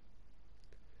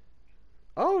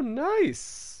 Oh,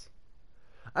 nice!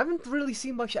 I haven't really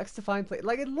seen much X-Define play.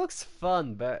 Like, it looks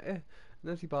fun, but an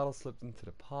empty bottle slipped into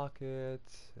the pocket.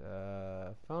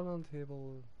 Found on the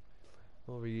table.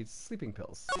 We'll read sleeping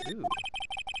pills. Ooh.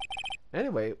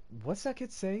 Anyway, what's that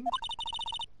kid saying?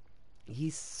 He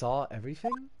saw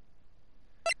everything?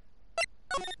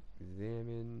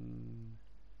 Examine.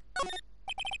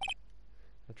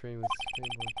 That train was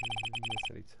scrambled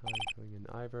at any time, going in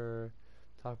either.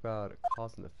 Talk about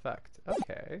cause and effect.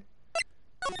 Okay.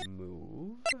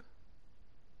 Move.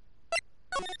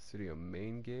 Studio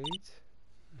main gate.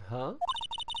 Huh?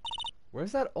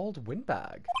 Where's that old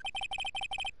windbag?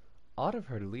 Odd of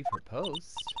her to leave her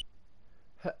post.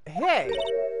 Hey!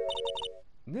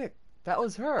 Nick, that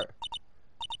was her.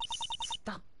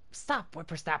 Stop,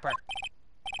 whippersnapper.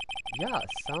 Yeah,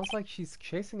 sounds like she's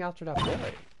chasing after that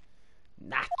boy.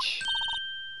 Natch!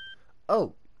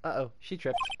 Oh, uh-oh, she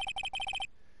tripped.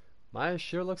 Maya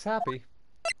sure looks happy.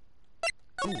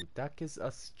 Ooh, that gives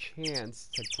us chance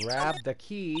to grab the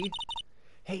key.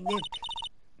 Hey, Nick,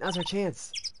 now's our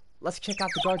chance. Let's check out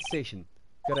the guard station.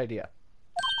 Good idea.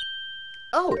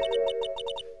 Oh!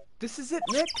 This is it,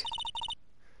 Nick!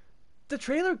 The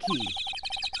trailer key!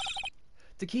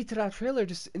 The key to that trailer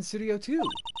just in Studio 2.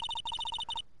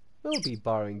 We'll be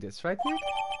borrowing this, right, Nick?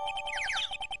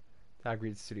 Tag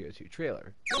reads Studio 2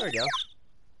 trailer. There we go.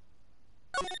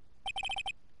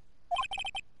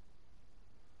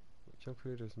 Jump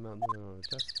creators mountain on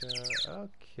Jessica.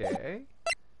 Okay.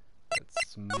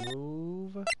 Let's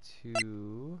move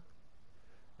to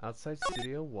outside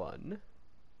Studio 1.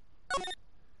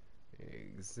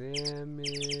 Examine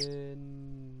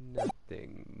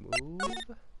nothing.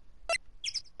 Move.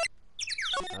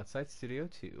 Outside Studio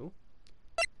 2.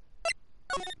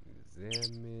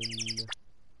 Examine.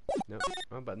 No,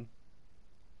 wrong button.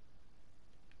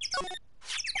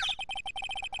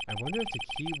 I wonder if the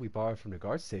key we borrowed from the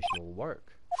guard station will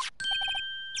work.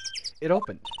 It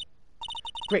opened.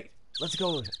 Great. Let's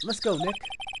go. Let's go, Nick.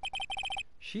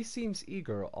 She seems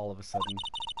eager all of a sudden.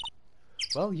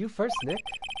 Well, you first, Nick.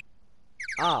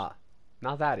 Ah,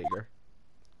 not that eager.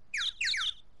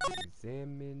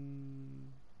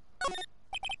 Examine.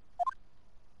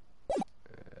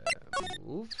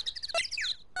 Move.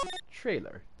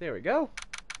 Trailer. There we go.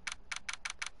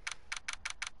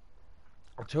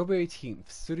 October 18th,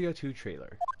 Studio 2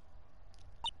 trailer.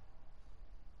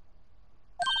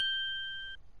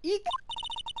 Eek!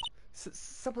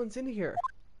 Someone's in here.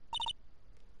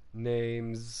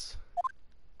 Names.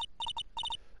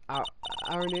 Our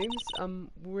names?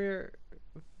 We're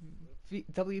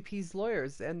WP's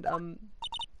lawyers, and,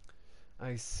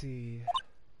 I see.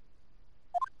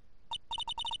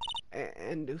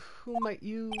 And who might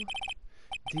you...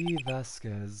 D.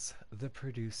 Vasquez, the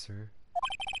producer.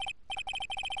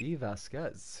 D.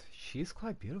 Vasquez. She's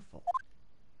quite beautiful.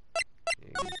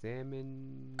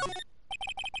 Examine...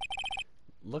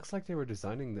 Looks like they were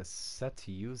designing this set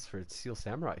to use for its Steel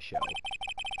Samurai show.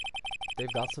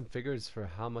 They've got some figures for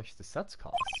how much the sets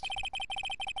cost.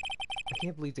 I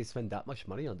can't believe they spend that much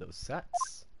money on those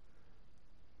sets.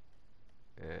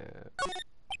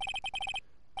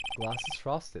 Glass is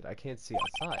frosted. I can't see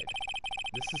outside.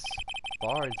 This is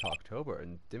far into October,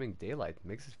 and dimming daylight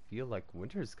makes it feel like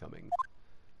winter is coming.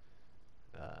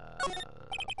 Over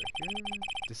here?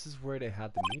 This is where they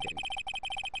had the meeting.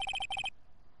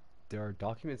 There are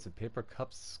documents and paper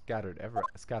cups scattered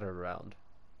around.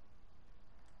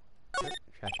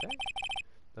 Trash bag?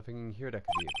 Nothing here that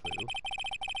could be a clue.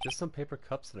 Just some paper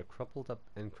cups and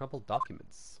crumpled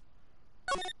documents.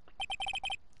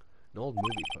 An old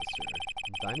movie poster.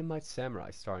 Dynamite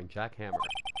Samurai starring Jack Hammer.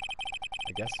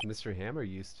 I guess Mr. Hammer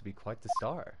used to be quite the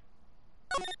star.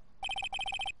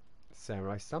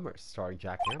 Samurai Summer starring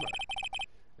Jack Hammer.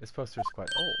 This poster is quite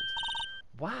old.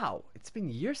 Wow, it's been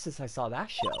years since I saw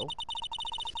that show.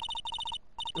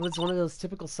 It was one of those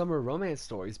typical summer romance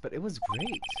stories, but it was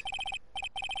great.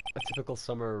 A typical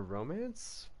summer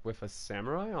romance? With a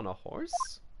samurai on a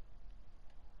horse?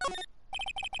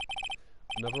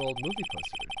 Another old movie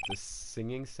poster. The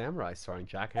Singing Samurai starring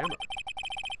Jack Hammer.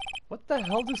 What the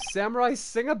hell do samurais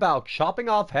sing about? Chopping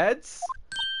off heads?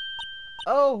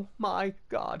 Oh my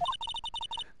god.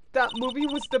 That movie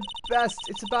was the best.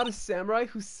 It's about a samurai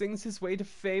who sings his way to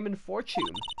fame and fortune.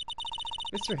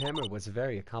 Mr. Hammer was a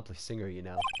very accomplished singer, you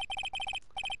know.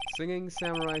 Singing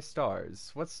Samurai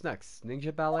Stars. What's next?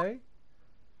 Ninja Ballet?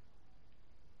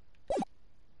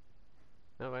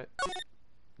 Alright.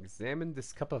 Examine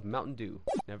this cup of Mountain Dew.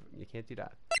 Never, you can't do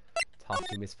that. Talk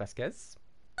to Miss Vasquez.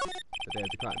 The day of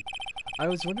the crime. I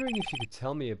was wondering if you could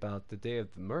tell me about the day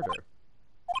of the murder.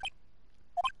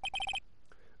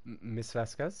 Miss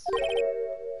Vasquez?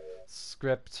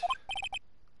 Script.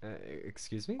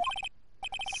 Excuse me?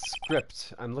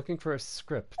 Script. I'm looking for a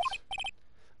script.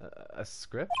 A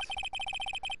script?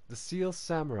 The Seal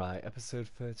Samurai, episode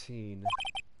 13.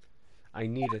 I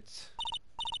need it.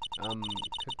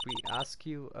 Could we ask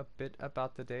you a bit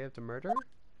about the day of the murder?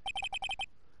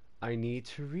 I need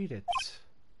to read it.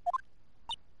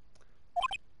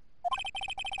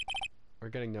 We're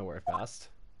getting nowhere fast.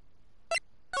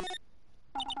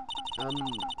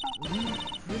 We'd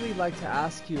really like to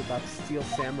ask you about the Steel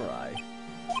Samurai.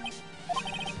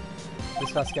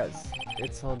 Miss Vasquez,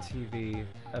 it's on TV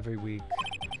every week.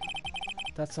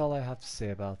 That's all I have to say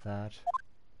about that.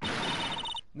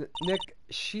 Nick,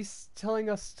 she's telling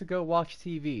us to go watch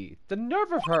TV. The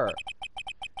nerve of her!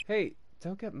 Hey,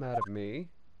 don't get mad at me.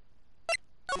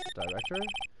 Director?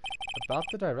 About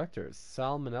the director,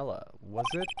 Salmonella. Was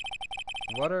it?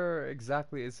 What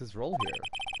exactly is his role here?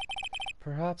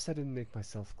 Perhaps I didn't make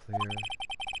myself clear.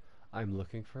 I'm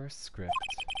looking for a script.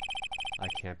 I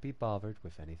can't be bothered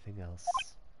with anything else.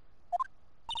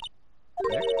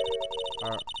 Nick?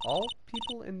 Are all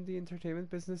people in the entertainment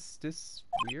business this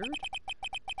weird?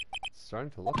 It's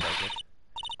starting to look like it.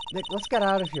 Nick, let's get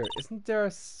out of here. Isn't there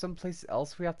someplace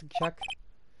else we have to check?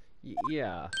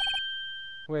 Yeah.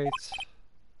 Wait.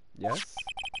 Yes?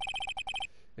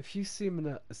 If you see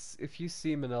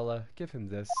Manila, give him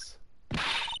this.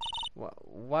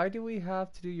 Why do we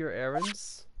have to do your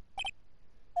errands?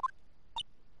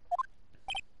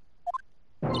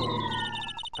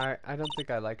 I don't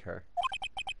think I like her.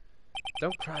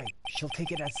 Don't cry. She'll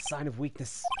take it as a sign of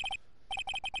weakness.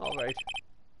 Alright.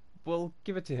 We'll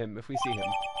give it to him if we see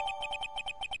him.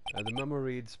 The memo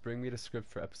reads, bring me the script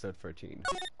for episode 13.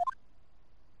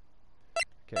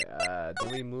 Okay,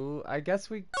 then we move. I guess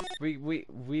we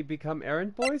become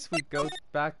errand boys? We go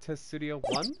back to Studio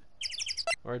 1?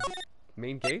 Or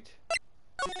main gate?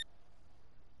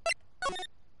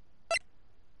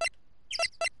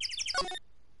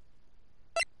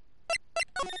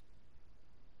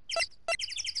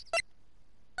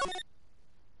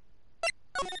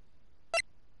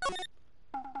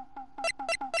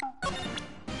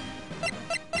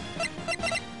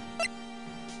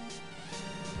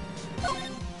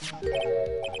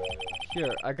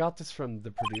 Here, I got this from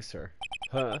the producer.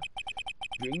 Huh?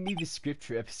 Bring me the script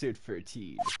for episode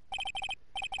 13.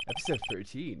 Episode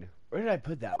 13? Where did I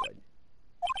put that one?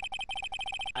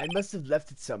 I must have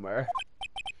left it somewhere.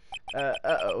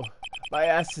 Uh-oh. My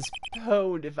ass is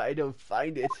pwned if I don't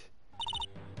find it.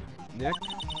 Nick?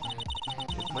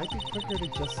 It might be quicker to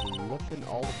just look in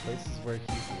all the places where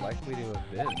he's likely to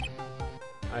have been.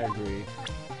 I agree.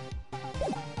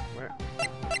 Where?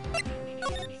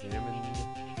 Examine...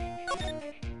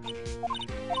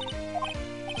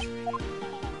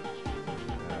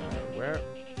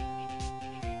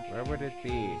 Where would it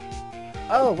be?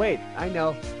 Oh, wait, I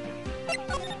know.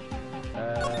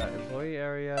 Employee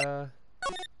area.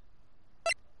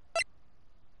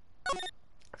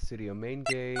 Studio main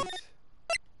gate.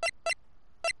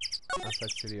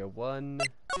 Outside Studio 1.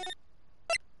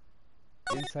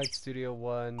 Inside Studio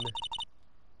 1.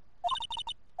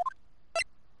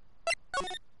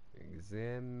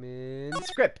 Examine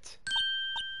script.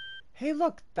 Hey,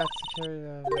 look, that's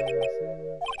the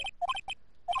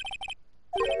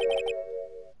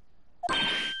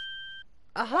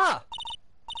Aha!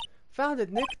 Found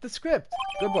it, Nick. The script.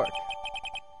 Good work.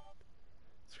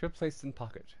 Script placed in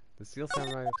pocket. The Steel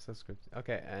Samurai episode script.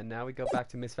 Okay, and now we go back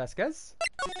to Miss Vasquez.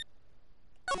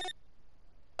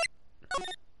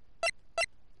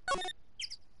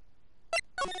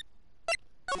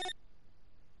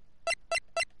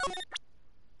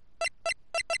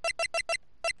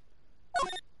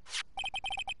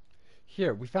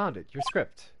 Here, we found it. Your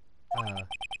script.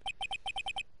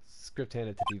 Script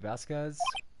handed to B. Vasquez.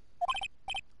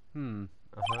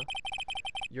 Uh-huh.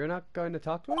 You're not going to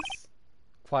talk to us?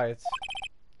 Quiet.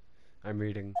 I'm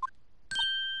reading.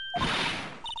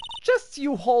 Just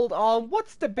you hold on.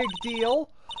 What's the big deal?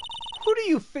 Who do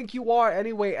you think you are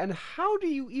anyway, and how do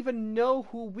you even know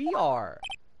who we are?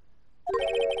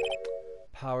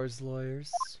 Powers lawyers.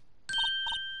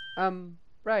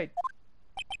 Right.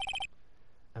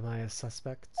 Am I a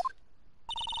suspect?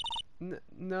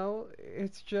 No,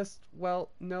 it's just,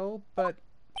 well, no, but...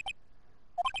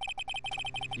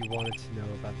 You wanted to know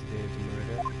about the day of the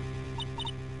murder?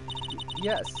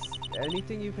 Yes,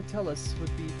 anything you could tell us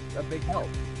would be a big help.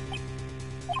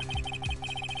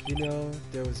 You know,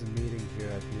 there was a meeting here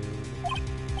at noon.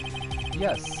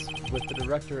 Yes, with the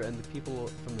director and the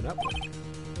people from the network.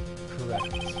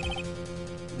 Correct.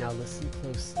 Now listen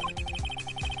closely.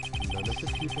 None of the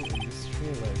people in this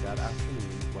trailer that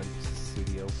afternoon went to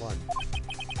Studio 1.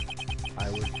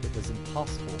 It was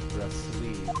impossible for us to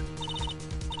leave.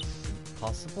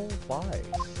 Impossible? Why?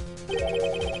 The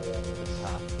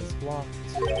path was blocked.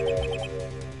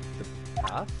 The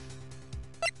path?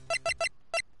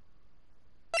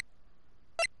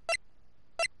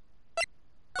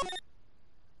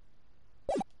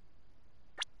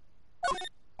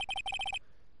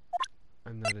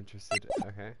 I'm not interested.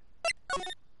 Okay.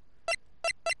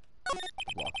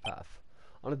 Block path.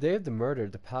 On the day of the murder,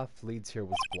 the path leads here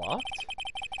was blocked?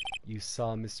 You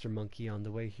saw Mr. Monkey on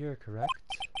the way here, correct?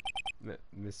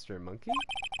 Mr. Monkey?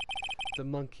 The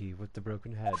monkey with the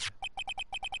broken head.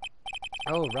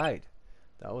 Oh, right.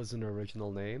 That was an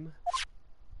original name.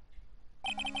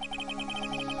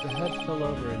 The head fell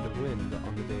over in the wind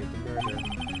on the day of the murder.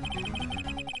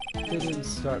 They didn't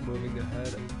start moving the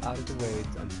head out of the way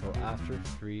until after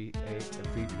 3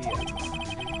 p.m.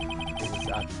 It was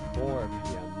at 4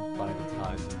 p.m. by the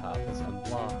time the path was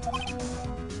unblocked.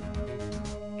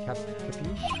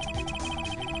 Capiche?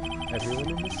 Everyone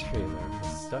in this trailer was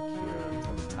stuck here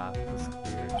until the path was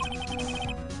cleared.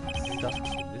 Stuck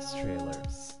in this trailer,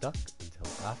 stuck until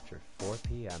after 4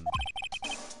 p.m.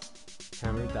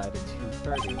 Hammer died at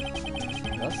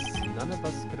 2:30. Thus, none of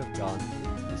us could have gone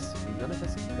into the studio. None of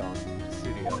us could have gone to the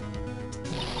studio.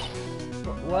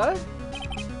 What?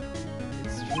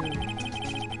 It's true.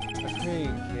 A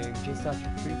crane came just after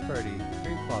 3:30,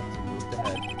 3 o'clock to move the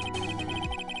head.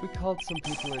 We called some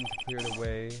people in to clear it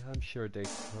away. I'm sure they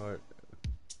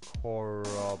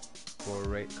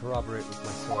corroborate with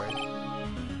my story.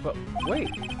 But wait!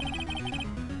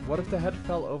 What if the head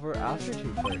fell over after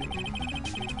 2:30?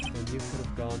 Then you could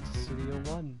have gone to Studio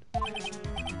 1.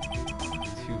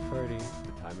 2:30,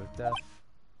 the time of death.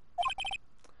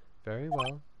 Very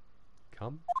well.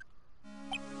 Come.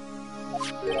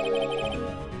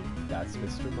 That's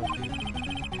Mr. Monkey.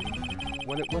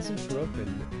 When it wasn't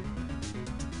broken,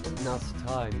 now's the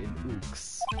time in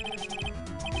ooks.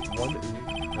 1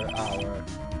 ook per hour.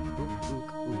 Ook,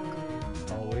 ook, ook.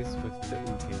 Always with the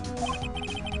ooking.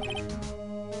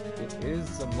 It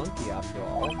is a monkey after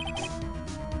all.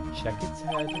 Check its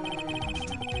head.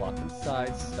 The clock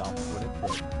inside stopped when it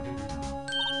broke.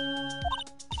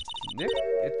 Nick,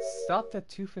 it stopped at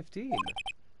 2:15.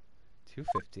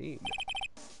 2:15.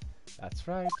 That's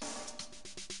right.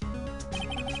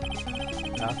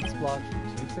 Path is blocked from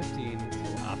 2:15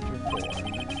 until after 4.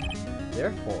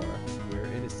 Therefore, we're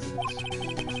innocent.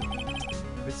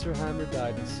 Mr. Hammer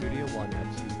died in Studio 1 at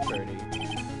 2:30.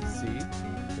 See?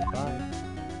 Goodbye.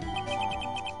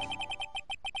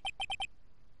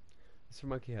 Mr.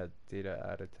 Monkey had data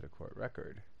added to the court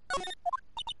record.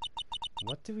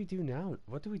 What do we do now?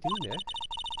 What do we do, Nick?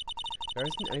 There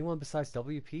isn't anyone besides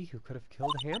WP who could have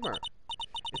killed Hammer.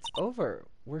 It's over.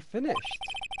 We're finished.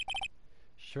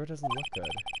 Sure doesn't look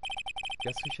good.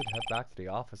 Guess we should head back to the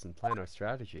office and plan our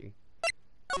strategy.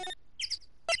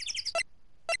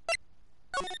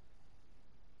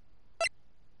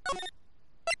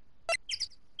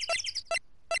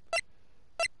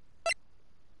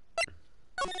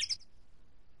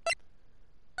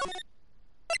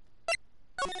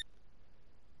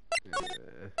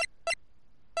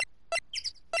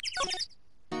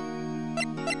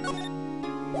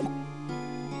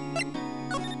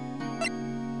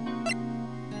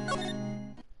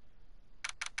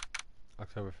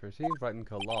 October 13th, Wright &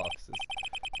 Co. Law Offices.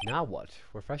 Now what?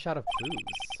 We're fresh out of clues.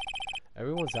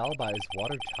 Everyone's alibi is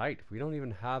watertight. We don't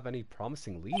even have any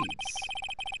promising leads.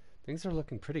 Things are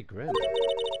looking pretty grim.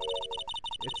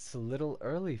 It's a little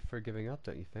early for giving up,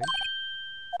 don't you think?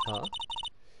 Huh?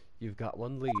 You've got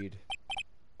one lead.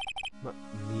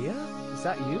 Mia? Is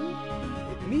that you?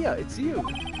 Mia, it's you!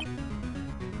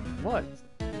 What?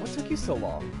 What took you so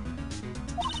long?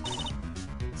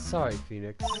 Sorry,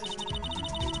 Phoenix.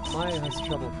 Maya has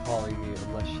trouble calling me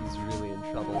unless she's really in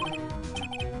trouble.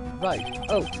 Right.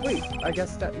 Oh, wait, I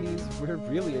guess that means we're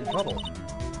really in trouble.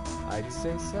 I'd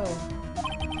say so.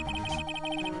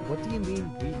 What do you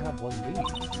mean we have one lead?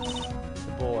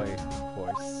 The boy, of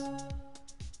course.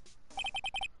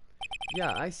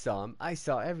 Yeah, I saw him. I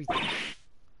saw everything.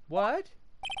 What?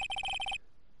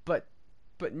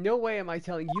 But no way am I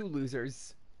telling you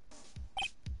losers.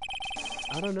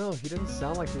 I don't know, he didn't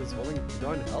sound like he was going to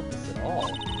help us at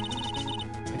all.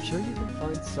 I'm sure you can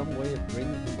find some way of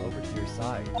bringing him over to your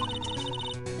side.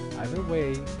 Either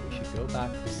way, we should go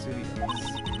back to the studios.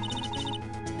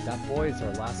 That boy is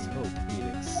our last hope,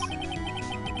 Phoenix.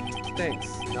 Thanks,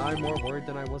 now I'm more worried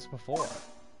than I was before.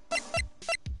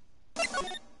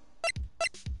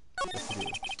 What to do?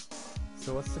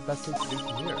 So what's the best thing to do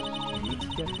from here? We need to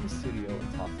get to the studio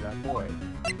and talk to that boy.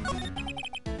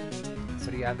 So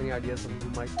do you have any ideas on who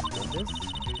might have done this?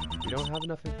 We don't have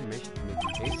enough information to make a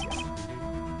case yet.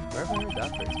 Where have I heard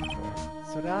that phrase before?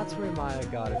 So that's where Maya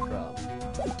got it from.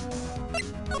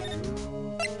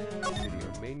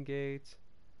 Studio main gate.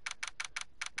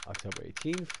 October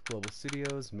 18th, Global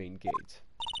Studios main gate.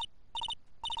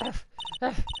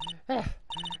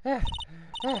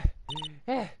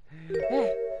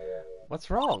 What's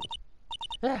wrong?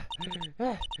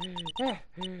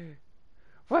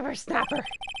 Whippersnapper!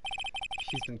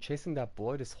 She's been chasing that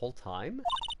boy this whole time?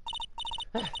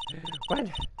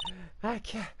 When I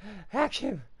catch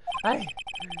him,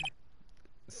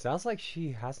 Sounds like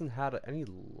she hasn't had any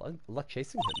luck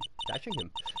chasing him, catching him.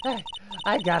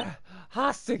 I got a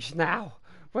hostage now,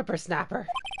 Whippersnapper.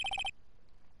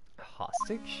 A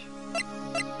hostage?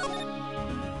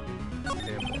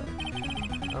 Damn boy.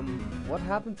 What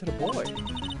happened to the boy?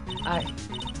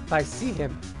 If I see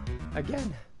him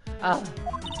again, I'll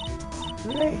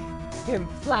lay him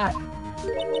flat.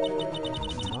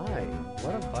 My,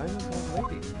 what a violent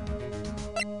old lady.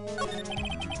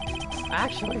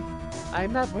 Actually, I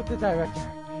met with the director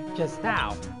just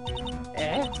now.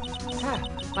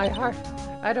 My heart,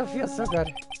 I don't feel so good.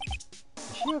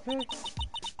 Is she okay?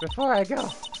 Before I go,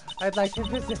 I'd like to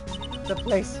visit the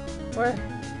place where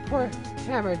poor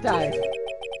Hammer died.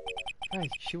 Right,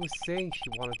 she was saying she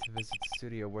wanted to visit the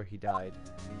studio where he died.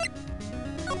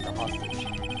 The hostage.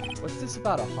 What's this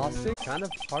about a hostage? Kind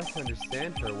of hard to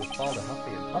understand her with all the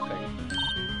huffing and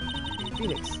puffing.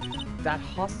 Phoenix, that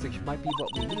hostage might be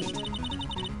what we need.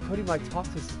 Cody might talk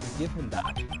to us if we give him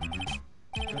that.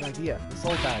 Good idea. This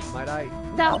old bag, might I?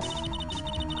 No!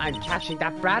 I'm catching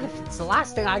that brat if it's the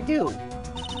last thing I do!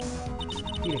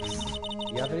 Phoenix,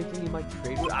 do you have anything you might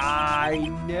trade with? I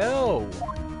know!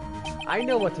 I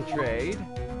know what to trade.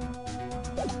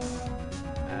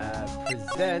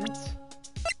 Present.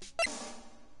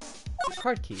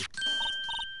 Card key.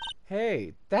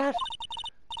 Hey, that's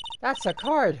a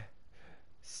card.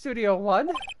 Studio 1?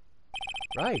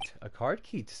 Right, a card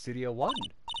key to Studio 1.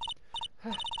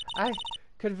 I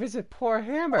could visit poor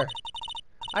Hammer.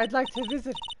 I'd like to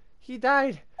visit. He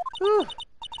died. Whew.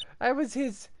 I was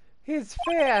his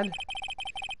fan.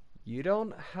 You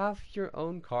don't have your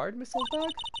own card, Miss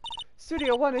Oldbag?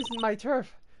 Studio 1 isn't my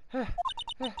turf.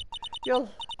 You'll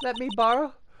let me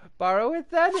borrow it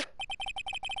then? If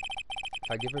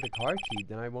I give her the card key,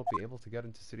 then I won't be able to get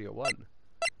into Studio 1.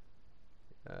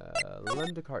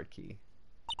 Lend the card key.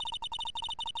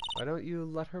 Why don't you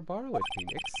let her borrow it,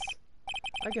 Phoenix?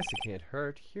 I guess it can't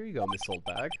hurt. Here you go, Miss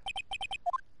Oldbag.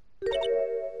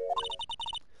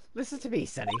 Listen to me,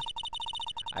 Sonny.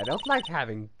 I don't like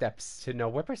having debts to no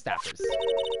whippersnappers.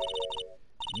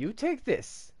 You take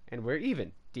this, and we're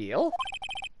even. Deal?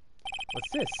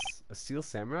 What's this? A Steel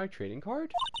Samurai trading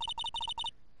card?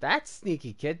 That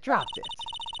sneaky kid dropped it.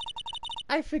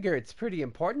 I figure it's pretty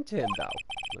important to him, though.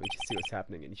 Let me just see what's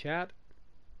happening in chat.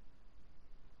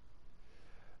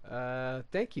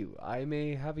 Thank you. I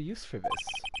may have a use for this.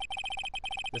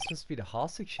 This must be the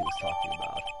hostage she was talking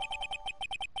about.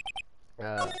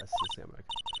 A Steel Samurai.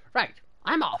 Right,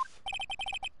 I'm off.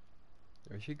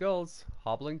 There she goes,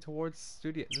 hobbling towards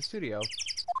the studio.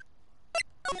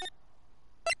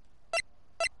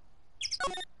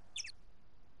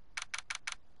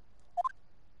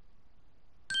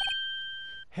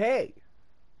 Hey!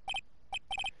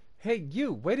 Hey,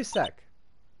 you! Wait a sec!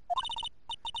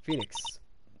 Phoenix,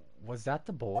 Was that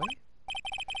the boy?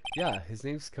 Yeah, his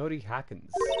name's Cody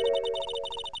Hackins.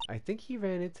 I think he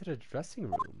ran into the dressing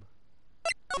room.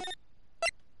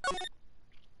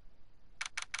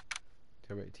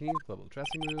 October 18th, level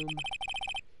dressing room.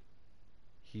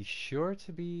 He's sure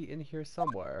to be in here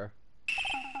somewhere.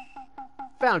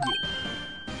 Found you!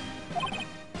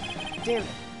 Damn it!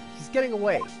 He's getting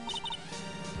away!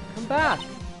 Come back!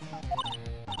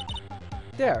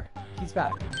 There! He's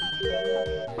back.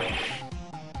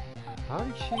 How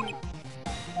did she...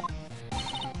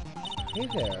 Hey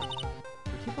there.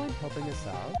 Would you mind helping us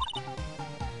out?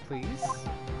 Please?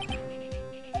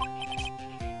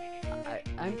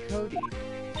 I'm Cody.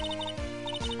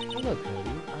 Hello,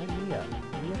 Cody. I'm Mia.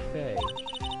 Mia Faye.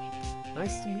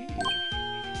 Nice to meet you.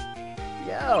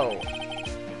 Yo!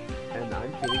 And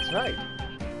I'm Phoenix Wright.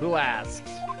 Who asked?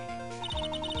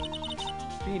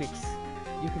 Phoenix,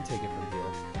 you can take it from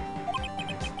here.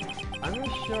 I'm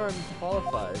not sure I'm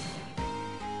qualified.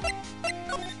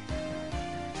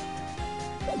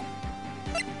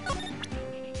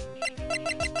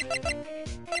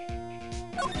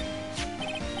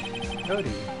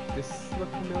 Cody, this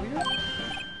look familiar?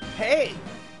 Hey!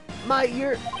 My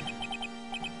ear...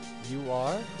 You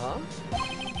are, huh?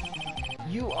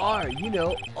 You are, you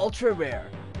know, ultra rare.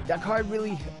 That card's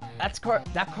really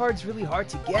hard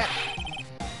to get.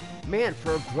 Man,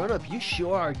 for a grown-up, you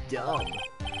sure are dumb.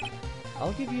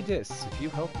 I'll give you this if you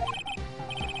help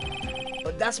me.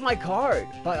 But that's my card.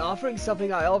 By offering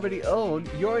something I already own,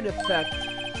 you're in effect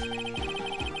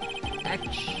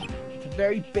the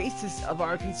very basis of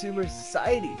our consumer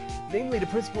society, namely the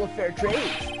principle of fair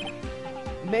trade.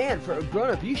 Man, for a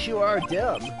grown-up, you sure are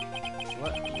dumb.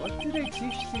 What do they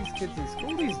teach these kids in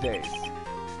school these days?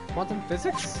 Quantum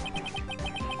physics?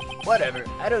 Whatever,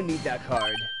 I don't need that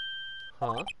card.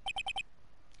 Huh?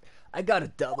 I got a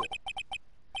double.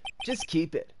 Just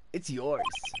keep it. It's yours.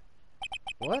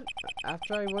 What?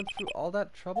 After I went through all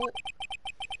that trouble?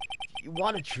 You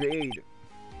want to trade?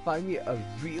 Find me a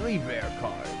really rare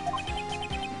card.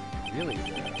 Really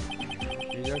rare?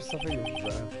 Is there something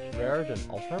rarer than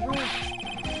ultra rare?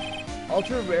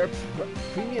 Ultra rare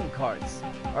premium cards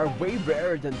are way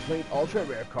rarer than plain ultra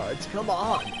rare cards. Come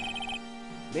on!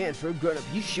 Man, for a grown-up,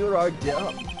 you sure are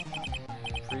dumb.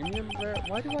 Premium rare?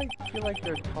 Why do I feel like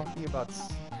they're talking about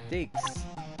steaks?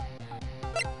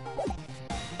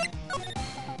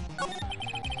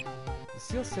 The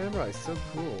Steel Samurai is so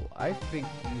cool. I think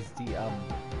he's the,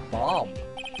 bomb.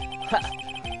 Ha!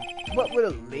 What would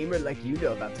a lamer like you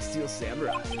know about the Steel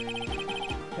Samurai?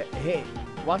 Hey,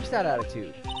 watch that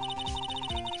attitude.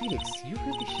 Phoenix, you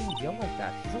really shouldn't yell like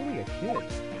that. He's only a kid.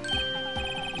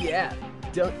 Yeah,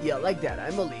 don't yell like that.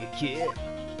 I'm only a kid.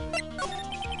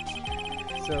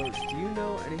 So, do you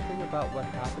know anything about what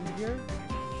happened here?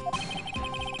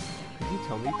 Could you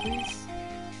tell me, please?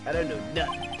 I don't know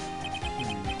nothing.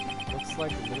 Looks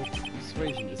like a little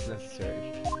persuasion is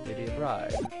necessary. Maybe a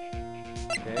bribe.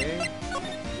 Okay.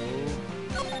 Move.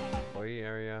 Employee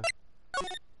area.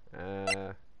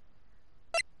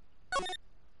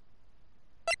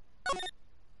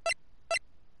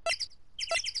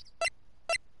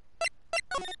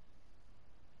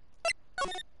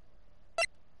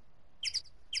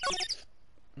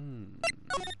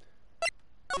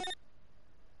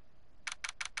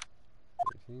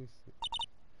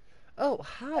 Oh,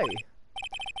 hi.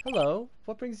 Hello.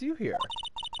 What brings you here?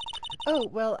 Oh,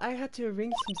 well, I had to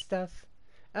arrange some stuff.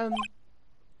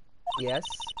 Yes?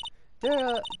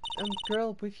 The,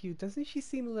 girl with you, doesn't she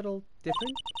seem a little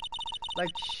different? Like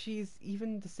she's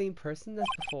even the same person as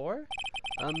before?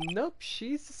 Nope,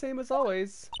 she's the same as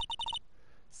always.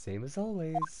 Same as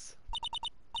always.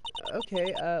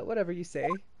 Okay, whatever you say.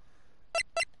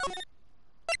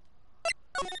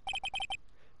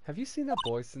 Have you seen that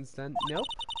boy since then? Nope.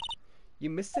 You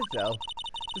missed it though.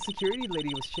 The security lady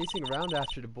was chasing around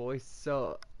after the boy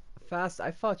so fast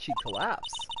I thought she'd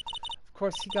collapse. Of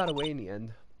course, he got away in the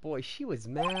end. Boy, she was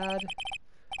mad.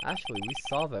 Actually, we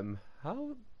saw them.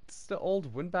 How's the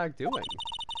old windbag doing?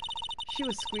 She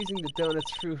was squeezing the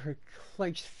donuts through her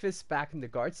clenched fist back in the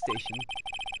guard station.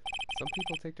 Some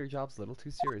people take their jobs a little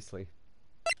too seriously.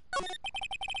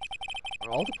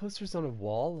 Are all the posters on a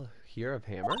wall here of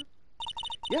Hammer?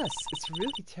 Yes, it's a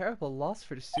really terrible loss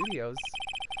for the studios.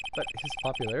 But his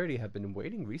popularity had been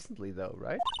waning recently though,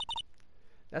 right?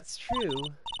 That's true.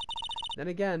 Then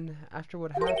again, after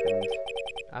what happened...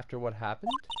 After what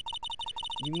happened?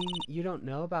 You mean you don't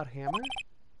know about Hammer?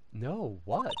 No,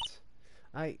 what?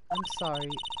 I'm sorry.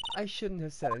 I shouldn't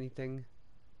have said anything.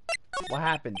 What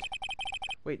happened?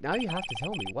 Wait, now you have to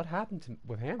tell me. What happened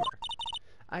with Hammer?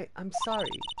 I'm sorry.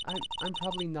 I'm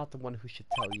probably not the one who should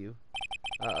tell you.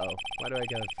 Uh-oh. Why do I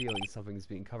get a feeling something's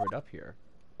being covered up here?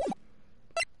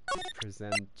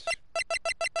 Present...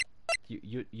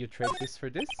 You trade this for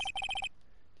this?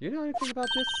 Do you know anything about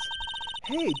this?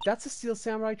 Hey, that's a Steel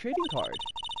Samurai trading card.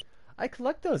 I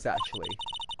collect those, actually.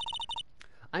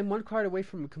 I'm one card away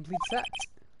from a complete set.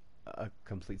 A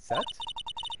complete set?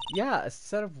 Yeah, a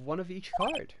set of one of each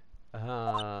card.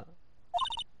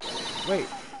 Wait.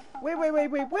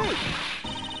 Wait!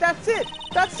 That's it!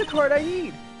 That's the card I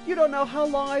need! You don't know how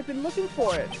long I've been looking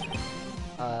for it!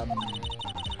 I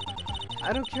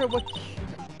don't care what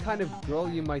kind of girl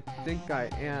you might think I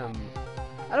am.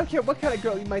 I don't care what kind of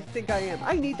girl you might think I am.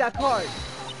 I need that card!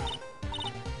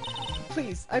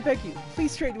 Please, I beg you,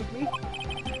 please trade with me.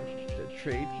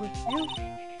 Trade with you?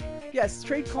 Yes,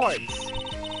 trade cards.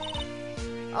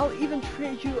 I'll even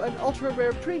trade you an ultra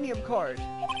rare premium card.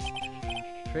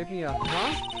 Trade me a,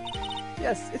 huh?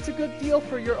 Yes, it's a good deal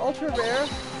for your ultra rare.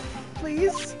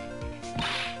 Please?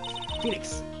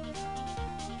 Phoenix.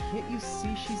 Can't you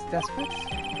see she's desperate?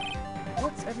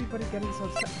 What's everybody getting so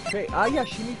upset? Okay, yeah,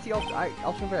 she needs the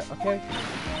ultra rare, okay?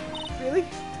 Really?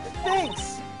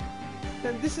 Thanks!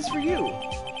 Then this is for you.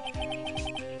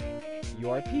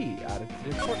 URP added to the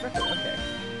report record. Okay.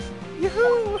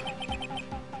 Yoo-hoo!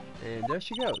 And there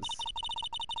she goes.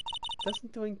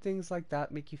 Doesn't doing things like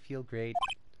that make you feel great?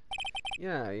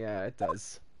 Yeah, it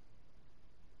does.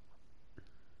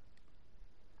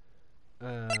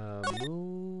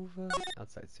 Move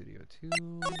outside studio 2.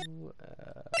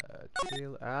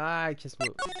 Trail. I just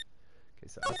moved. Okay,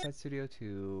 so outside studio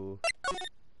 2.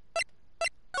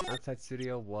 Outside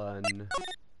studio 1.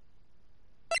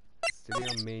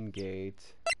 Studio main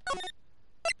gate.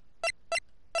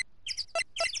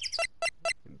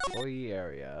 Employee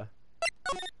area.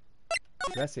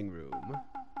 Dressing room.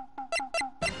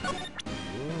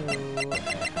 Ooh,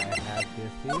 I have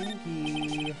the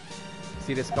thingy.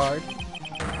 See this card?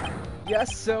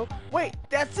 Yes, so... Wait,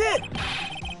 that's it!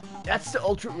 That's the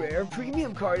ultra rare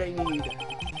premium card I need.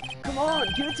 Come on,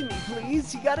 give it to me,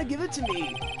 please. You gotta give it to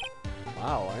me.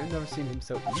 Wow, I've never seen him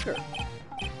so eager.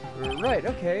 Right,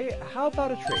 okay. How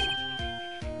about a trade?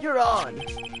 You're on!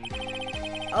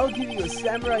 I'll give you a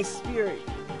samurai spear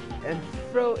and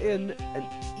throw in an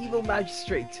evil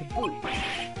magistrate to boot.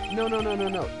 No.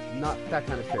 Not that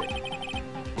kind of trade.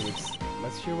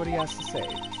 Let's hear what he has to say.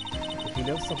 If he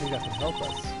knows something that can help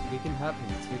us, we can have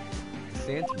him take the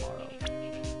stand tomorrow.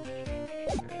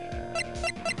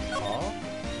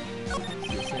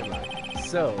 Steel Samurai.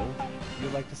 So, you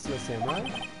like the Steel Samurai?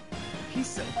 He's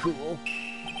so cool.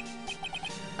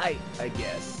 I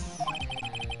guess.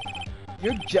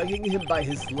 You're judging him by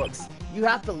his looks. You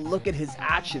have to look at his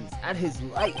actions, at his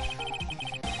life.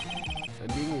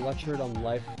 I'm being lectured on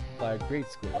life by a grade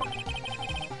schooler.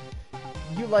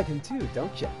 You like him too,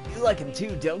 don't ya? You like him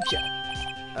too, don't ya?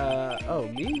 Oh,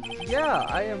 me? Yeah,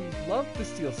 I love the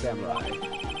Steel Samurai.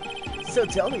 So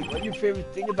tell me, what your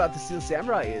favorite thing about the Steel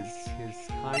Samurai is? His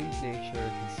kind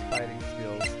nature, his fighting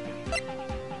skills.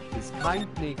 His kind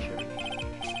nature.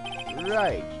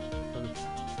 Right.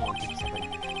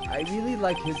 I really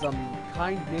like his,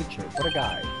 kind nature. What a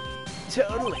guy.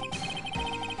 Totally.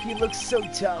 He looks so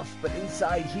tough, but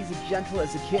inside he's as gentle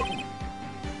as a kitten.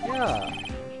 Yeah.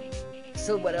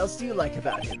 So what else do you like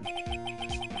about him?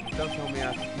 Don't tell me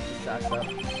I have to keep this act up.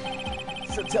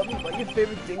 So tell me what your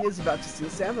favorite thing is about the Steel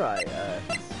Samurai.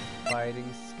 His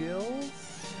fighting skills?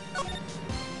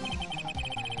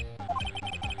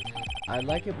 I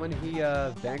like it when he,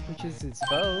 vanquishes his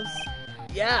foes.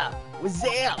 Yeah,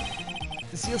 Wazam!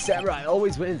 The Steel Samurai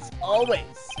always wins,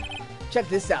 always! Check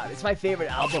this out, it's my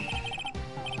favorite album.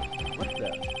 What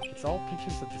the? It's all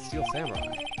pictures of the Steel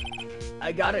Samurai.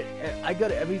 I go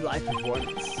to every live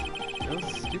performance. Those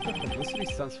stupid publicity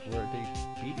stunts where they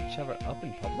beat each other up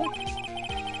in public?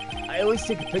 I always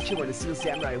take a picture when the Steel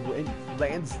Samurai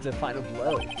lands the final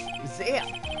blow. Zam!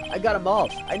 I got them all.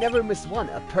 I never miss one.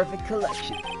 A perfect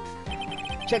collection.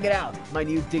 Check it out, my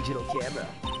new digital camera.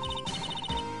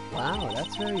 Wow,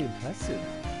 that's very impressive.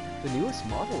 The newest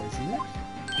model, isn't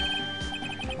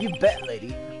it? You bet,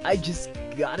 lady. I just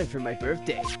got it for my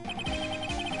birthday.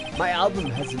 My album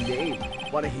has a name.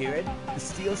 Want to hear it? The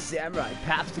Steel Samurai,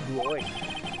 Path to Glory.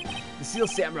 The Steel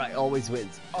Samurai always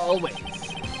wins. Always.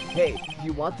 Hey, if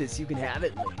you want this, you can have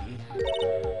it, lady.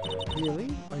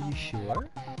 Really? Are you sure?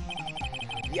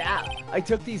 Yeah, I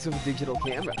took these with a digital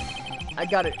camera. I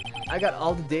got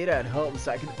all the data at home,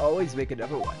 so I can always make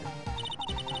another one.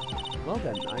 Well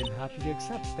then, I'm happy to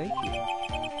accept. Thank you.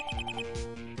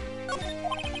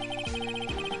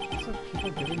 So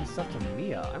people giving stuff to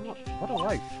Mia. What a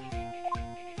life.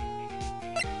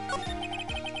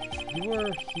 You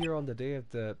were here on the day of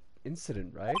the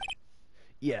incident, right?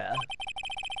 Yeah.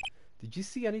 Did you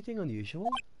see anything unusual?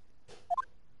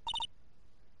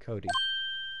 Cody.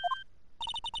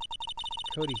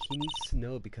 Cody, he needs to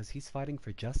know because he's fighting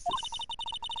for justice.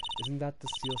 Isn't that the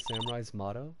Steel Samurai's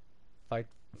motto? Fight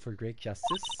for great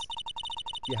justice?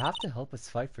 You have to help us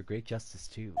fight for great justice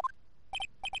too.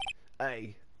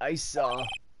 I saw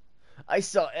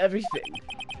everything.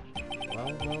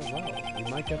 Well, we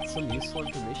might get some useful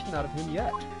information out of him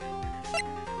yet.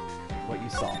 What you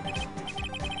saw.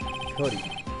 Cody,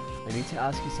 I need to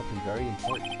ask you something very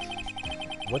important.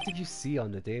 What did you see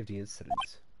on the day of the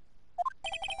incident?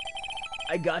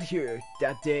 I got here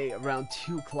that day around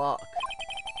 2 o'clock.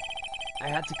 I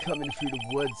had to come in through the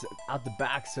woods out the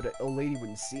back so the old lady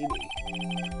wouldn't see me.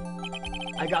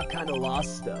 I got kinda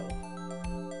lost though.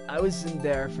 I was in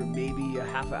there for maybe a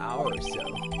half an hour or so.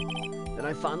 Then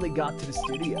I finally got to the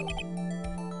studio.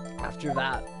 After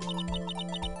that...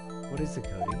 What is it,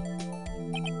 Cody?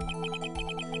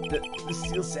 The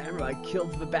Steel Samurai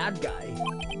killed the bad guy.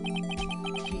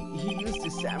 He used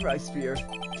his samurai spear,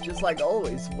 just like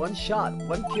always. One shot,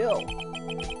 one kill.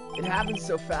 It happened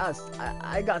so fast,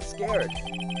 I got scared.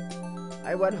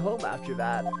 I went home after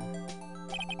that.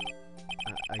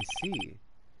 I see.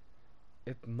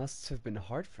 It must have been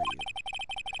hard for you.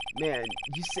 Man,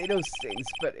 you say those things,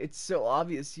 but it's so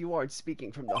obvious you aren't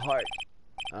speaking from the heart.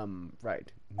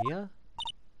 Right. Mia?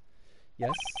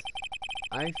 Yes?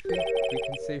 I think we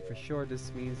can say for sure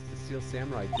this means the Steel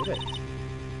Samurai did it.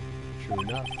 True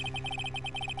enough.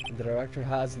 And the director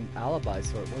has an alibi,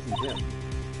 so it wasn't him.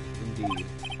 Indeed.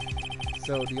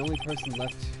 So the only person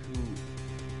left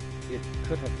who it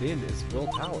could have been is Will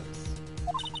Powers.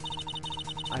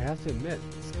 I have to admit,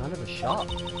 it's kind of a shock.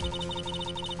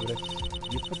 But if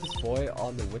you put this boy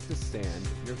on the witness stand,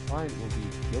 your client will be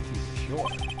guilty for sure.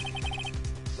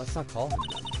 Let's not call him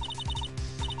then.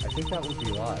 I think that would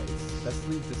be wise. Let's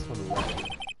leave this one alone.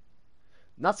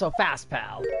 Not so fast,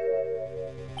 pal.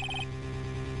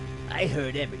 I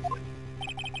heard everything.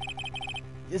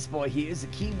 This boy here is a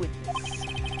key witness.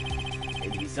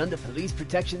 And he's under police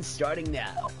protection starting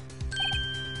now.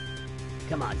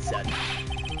 Come on, son.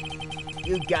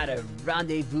 You got a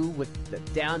rendezvous with the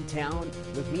downtown,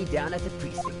 with me down at the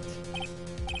precinct.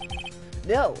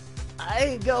 No, I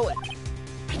ain't going.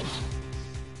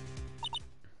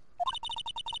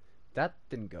 That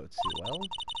didn't go too well.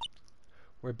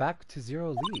 We're back to 0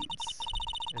 leads.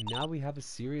 And now we have a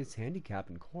serious handicap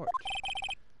in court.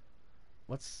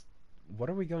 What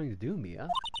are we going to do, Mia?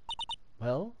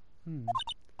 Well,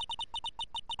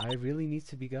 I really need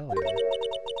to be going.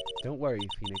 Don't worry,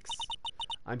 Phoenix.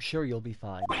 I'm sure you'll be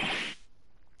fine.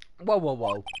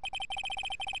 Whoa.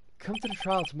 Come to the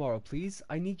trial tomorrow, please.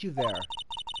 I need you there.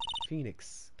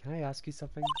 Phoenix, can I ask you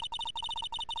something?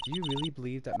 Do you really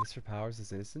believe that Mr. Powers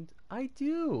is innocent? I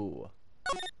do.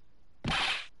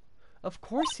 Of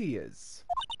course he is.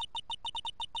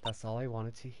 That's all I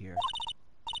wanted to hear.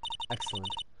 Excellent.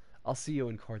 I'll see you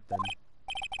in court then.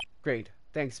 Great.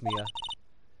 Thanks, Mia.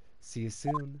 See you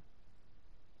soon.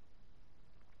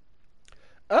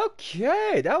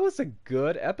 Okay, that was a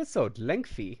good episode.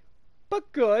 Lengthy,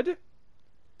 but good.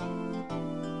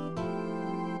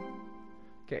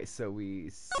 Okay, so we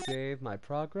save my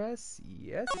progress.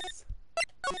 Yes.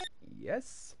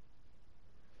 Yes.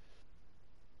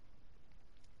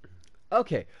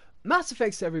 Okay. Massive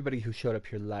thanks to everybody who showed up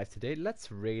here live today. Let's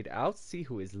raid out, see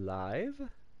who is live.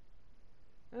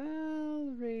 I'll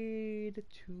raid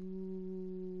to...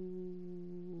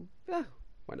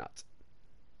 why not?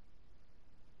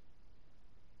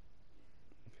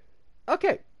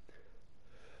 Okay.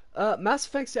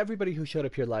 Massive thanks to everybody who showed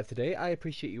up here live today. I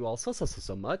appreciate you all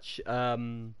so much.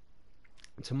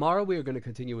 Tomorrow we are going to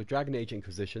continue with Dragon Age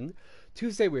Inquisition.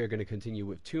 Tuesday we are going to continue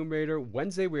with Tomb Raider.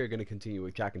 Wednesday we are going to continue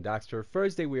with Jack and Daxter.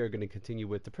 Thursday we are going to continue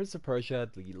with The Prince of Persia,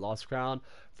 The Lost Crown.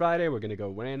 Friday we're going to go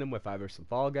random with either some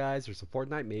Fall Guys or some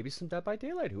Fortnite, maybe some Dead by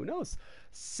Daylight, who knows.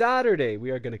 Saturday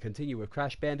we are going to continue with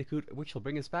Crash Bandicoot, which will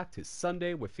bring us back to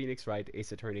Sunday with Phoenix Wright,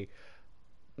 Ace Attorney.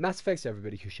 Massive thanks to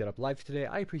everybody who showed up live today.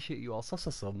 I appreciate you all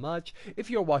so much. If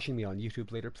you're watching me on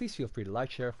YouTube later, please feel free to like,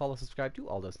 share, follow, subscribe, do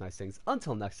all those nice things.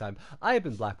 Until next time, I have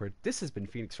been Blackbird. This has been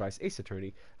Phoenix Wright, Ace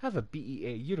Attorney. Have a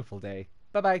beautiful day.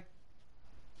 Bye-bye.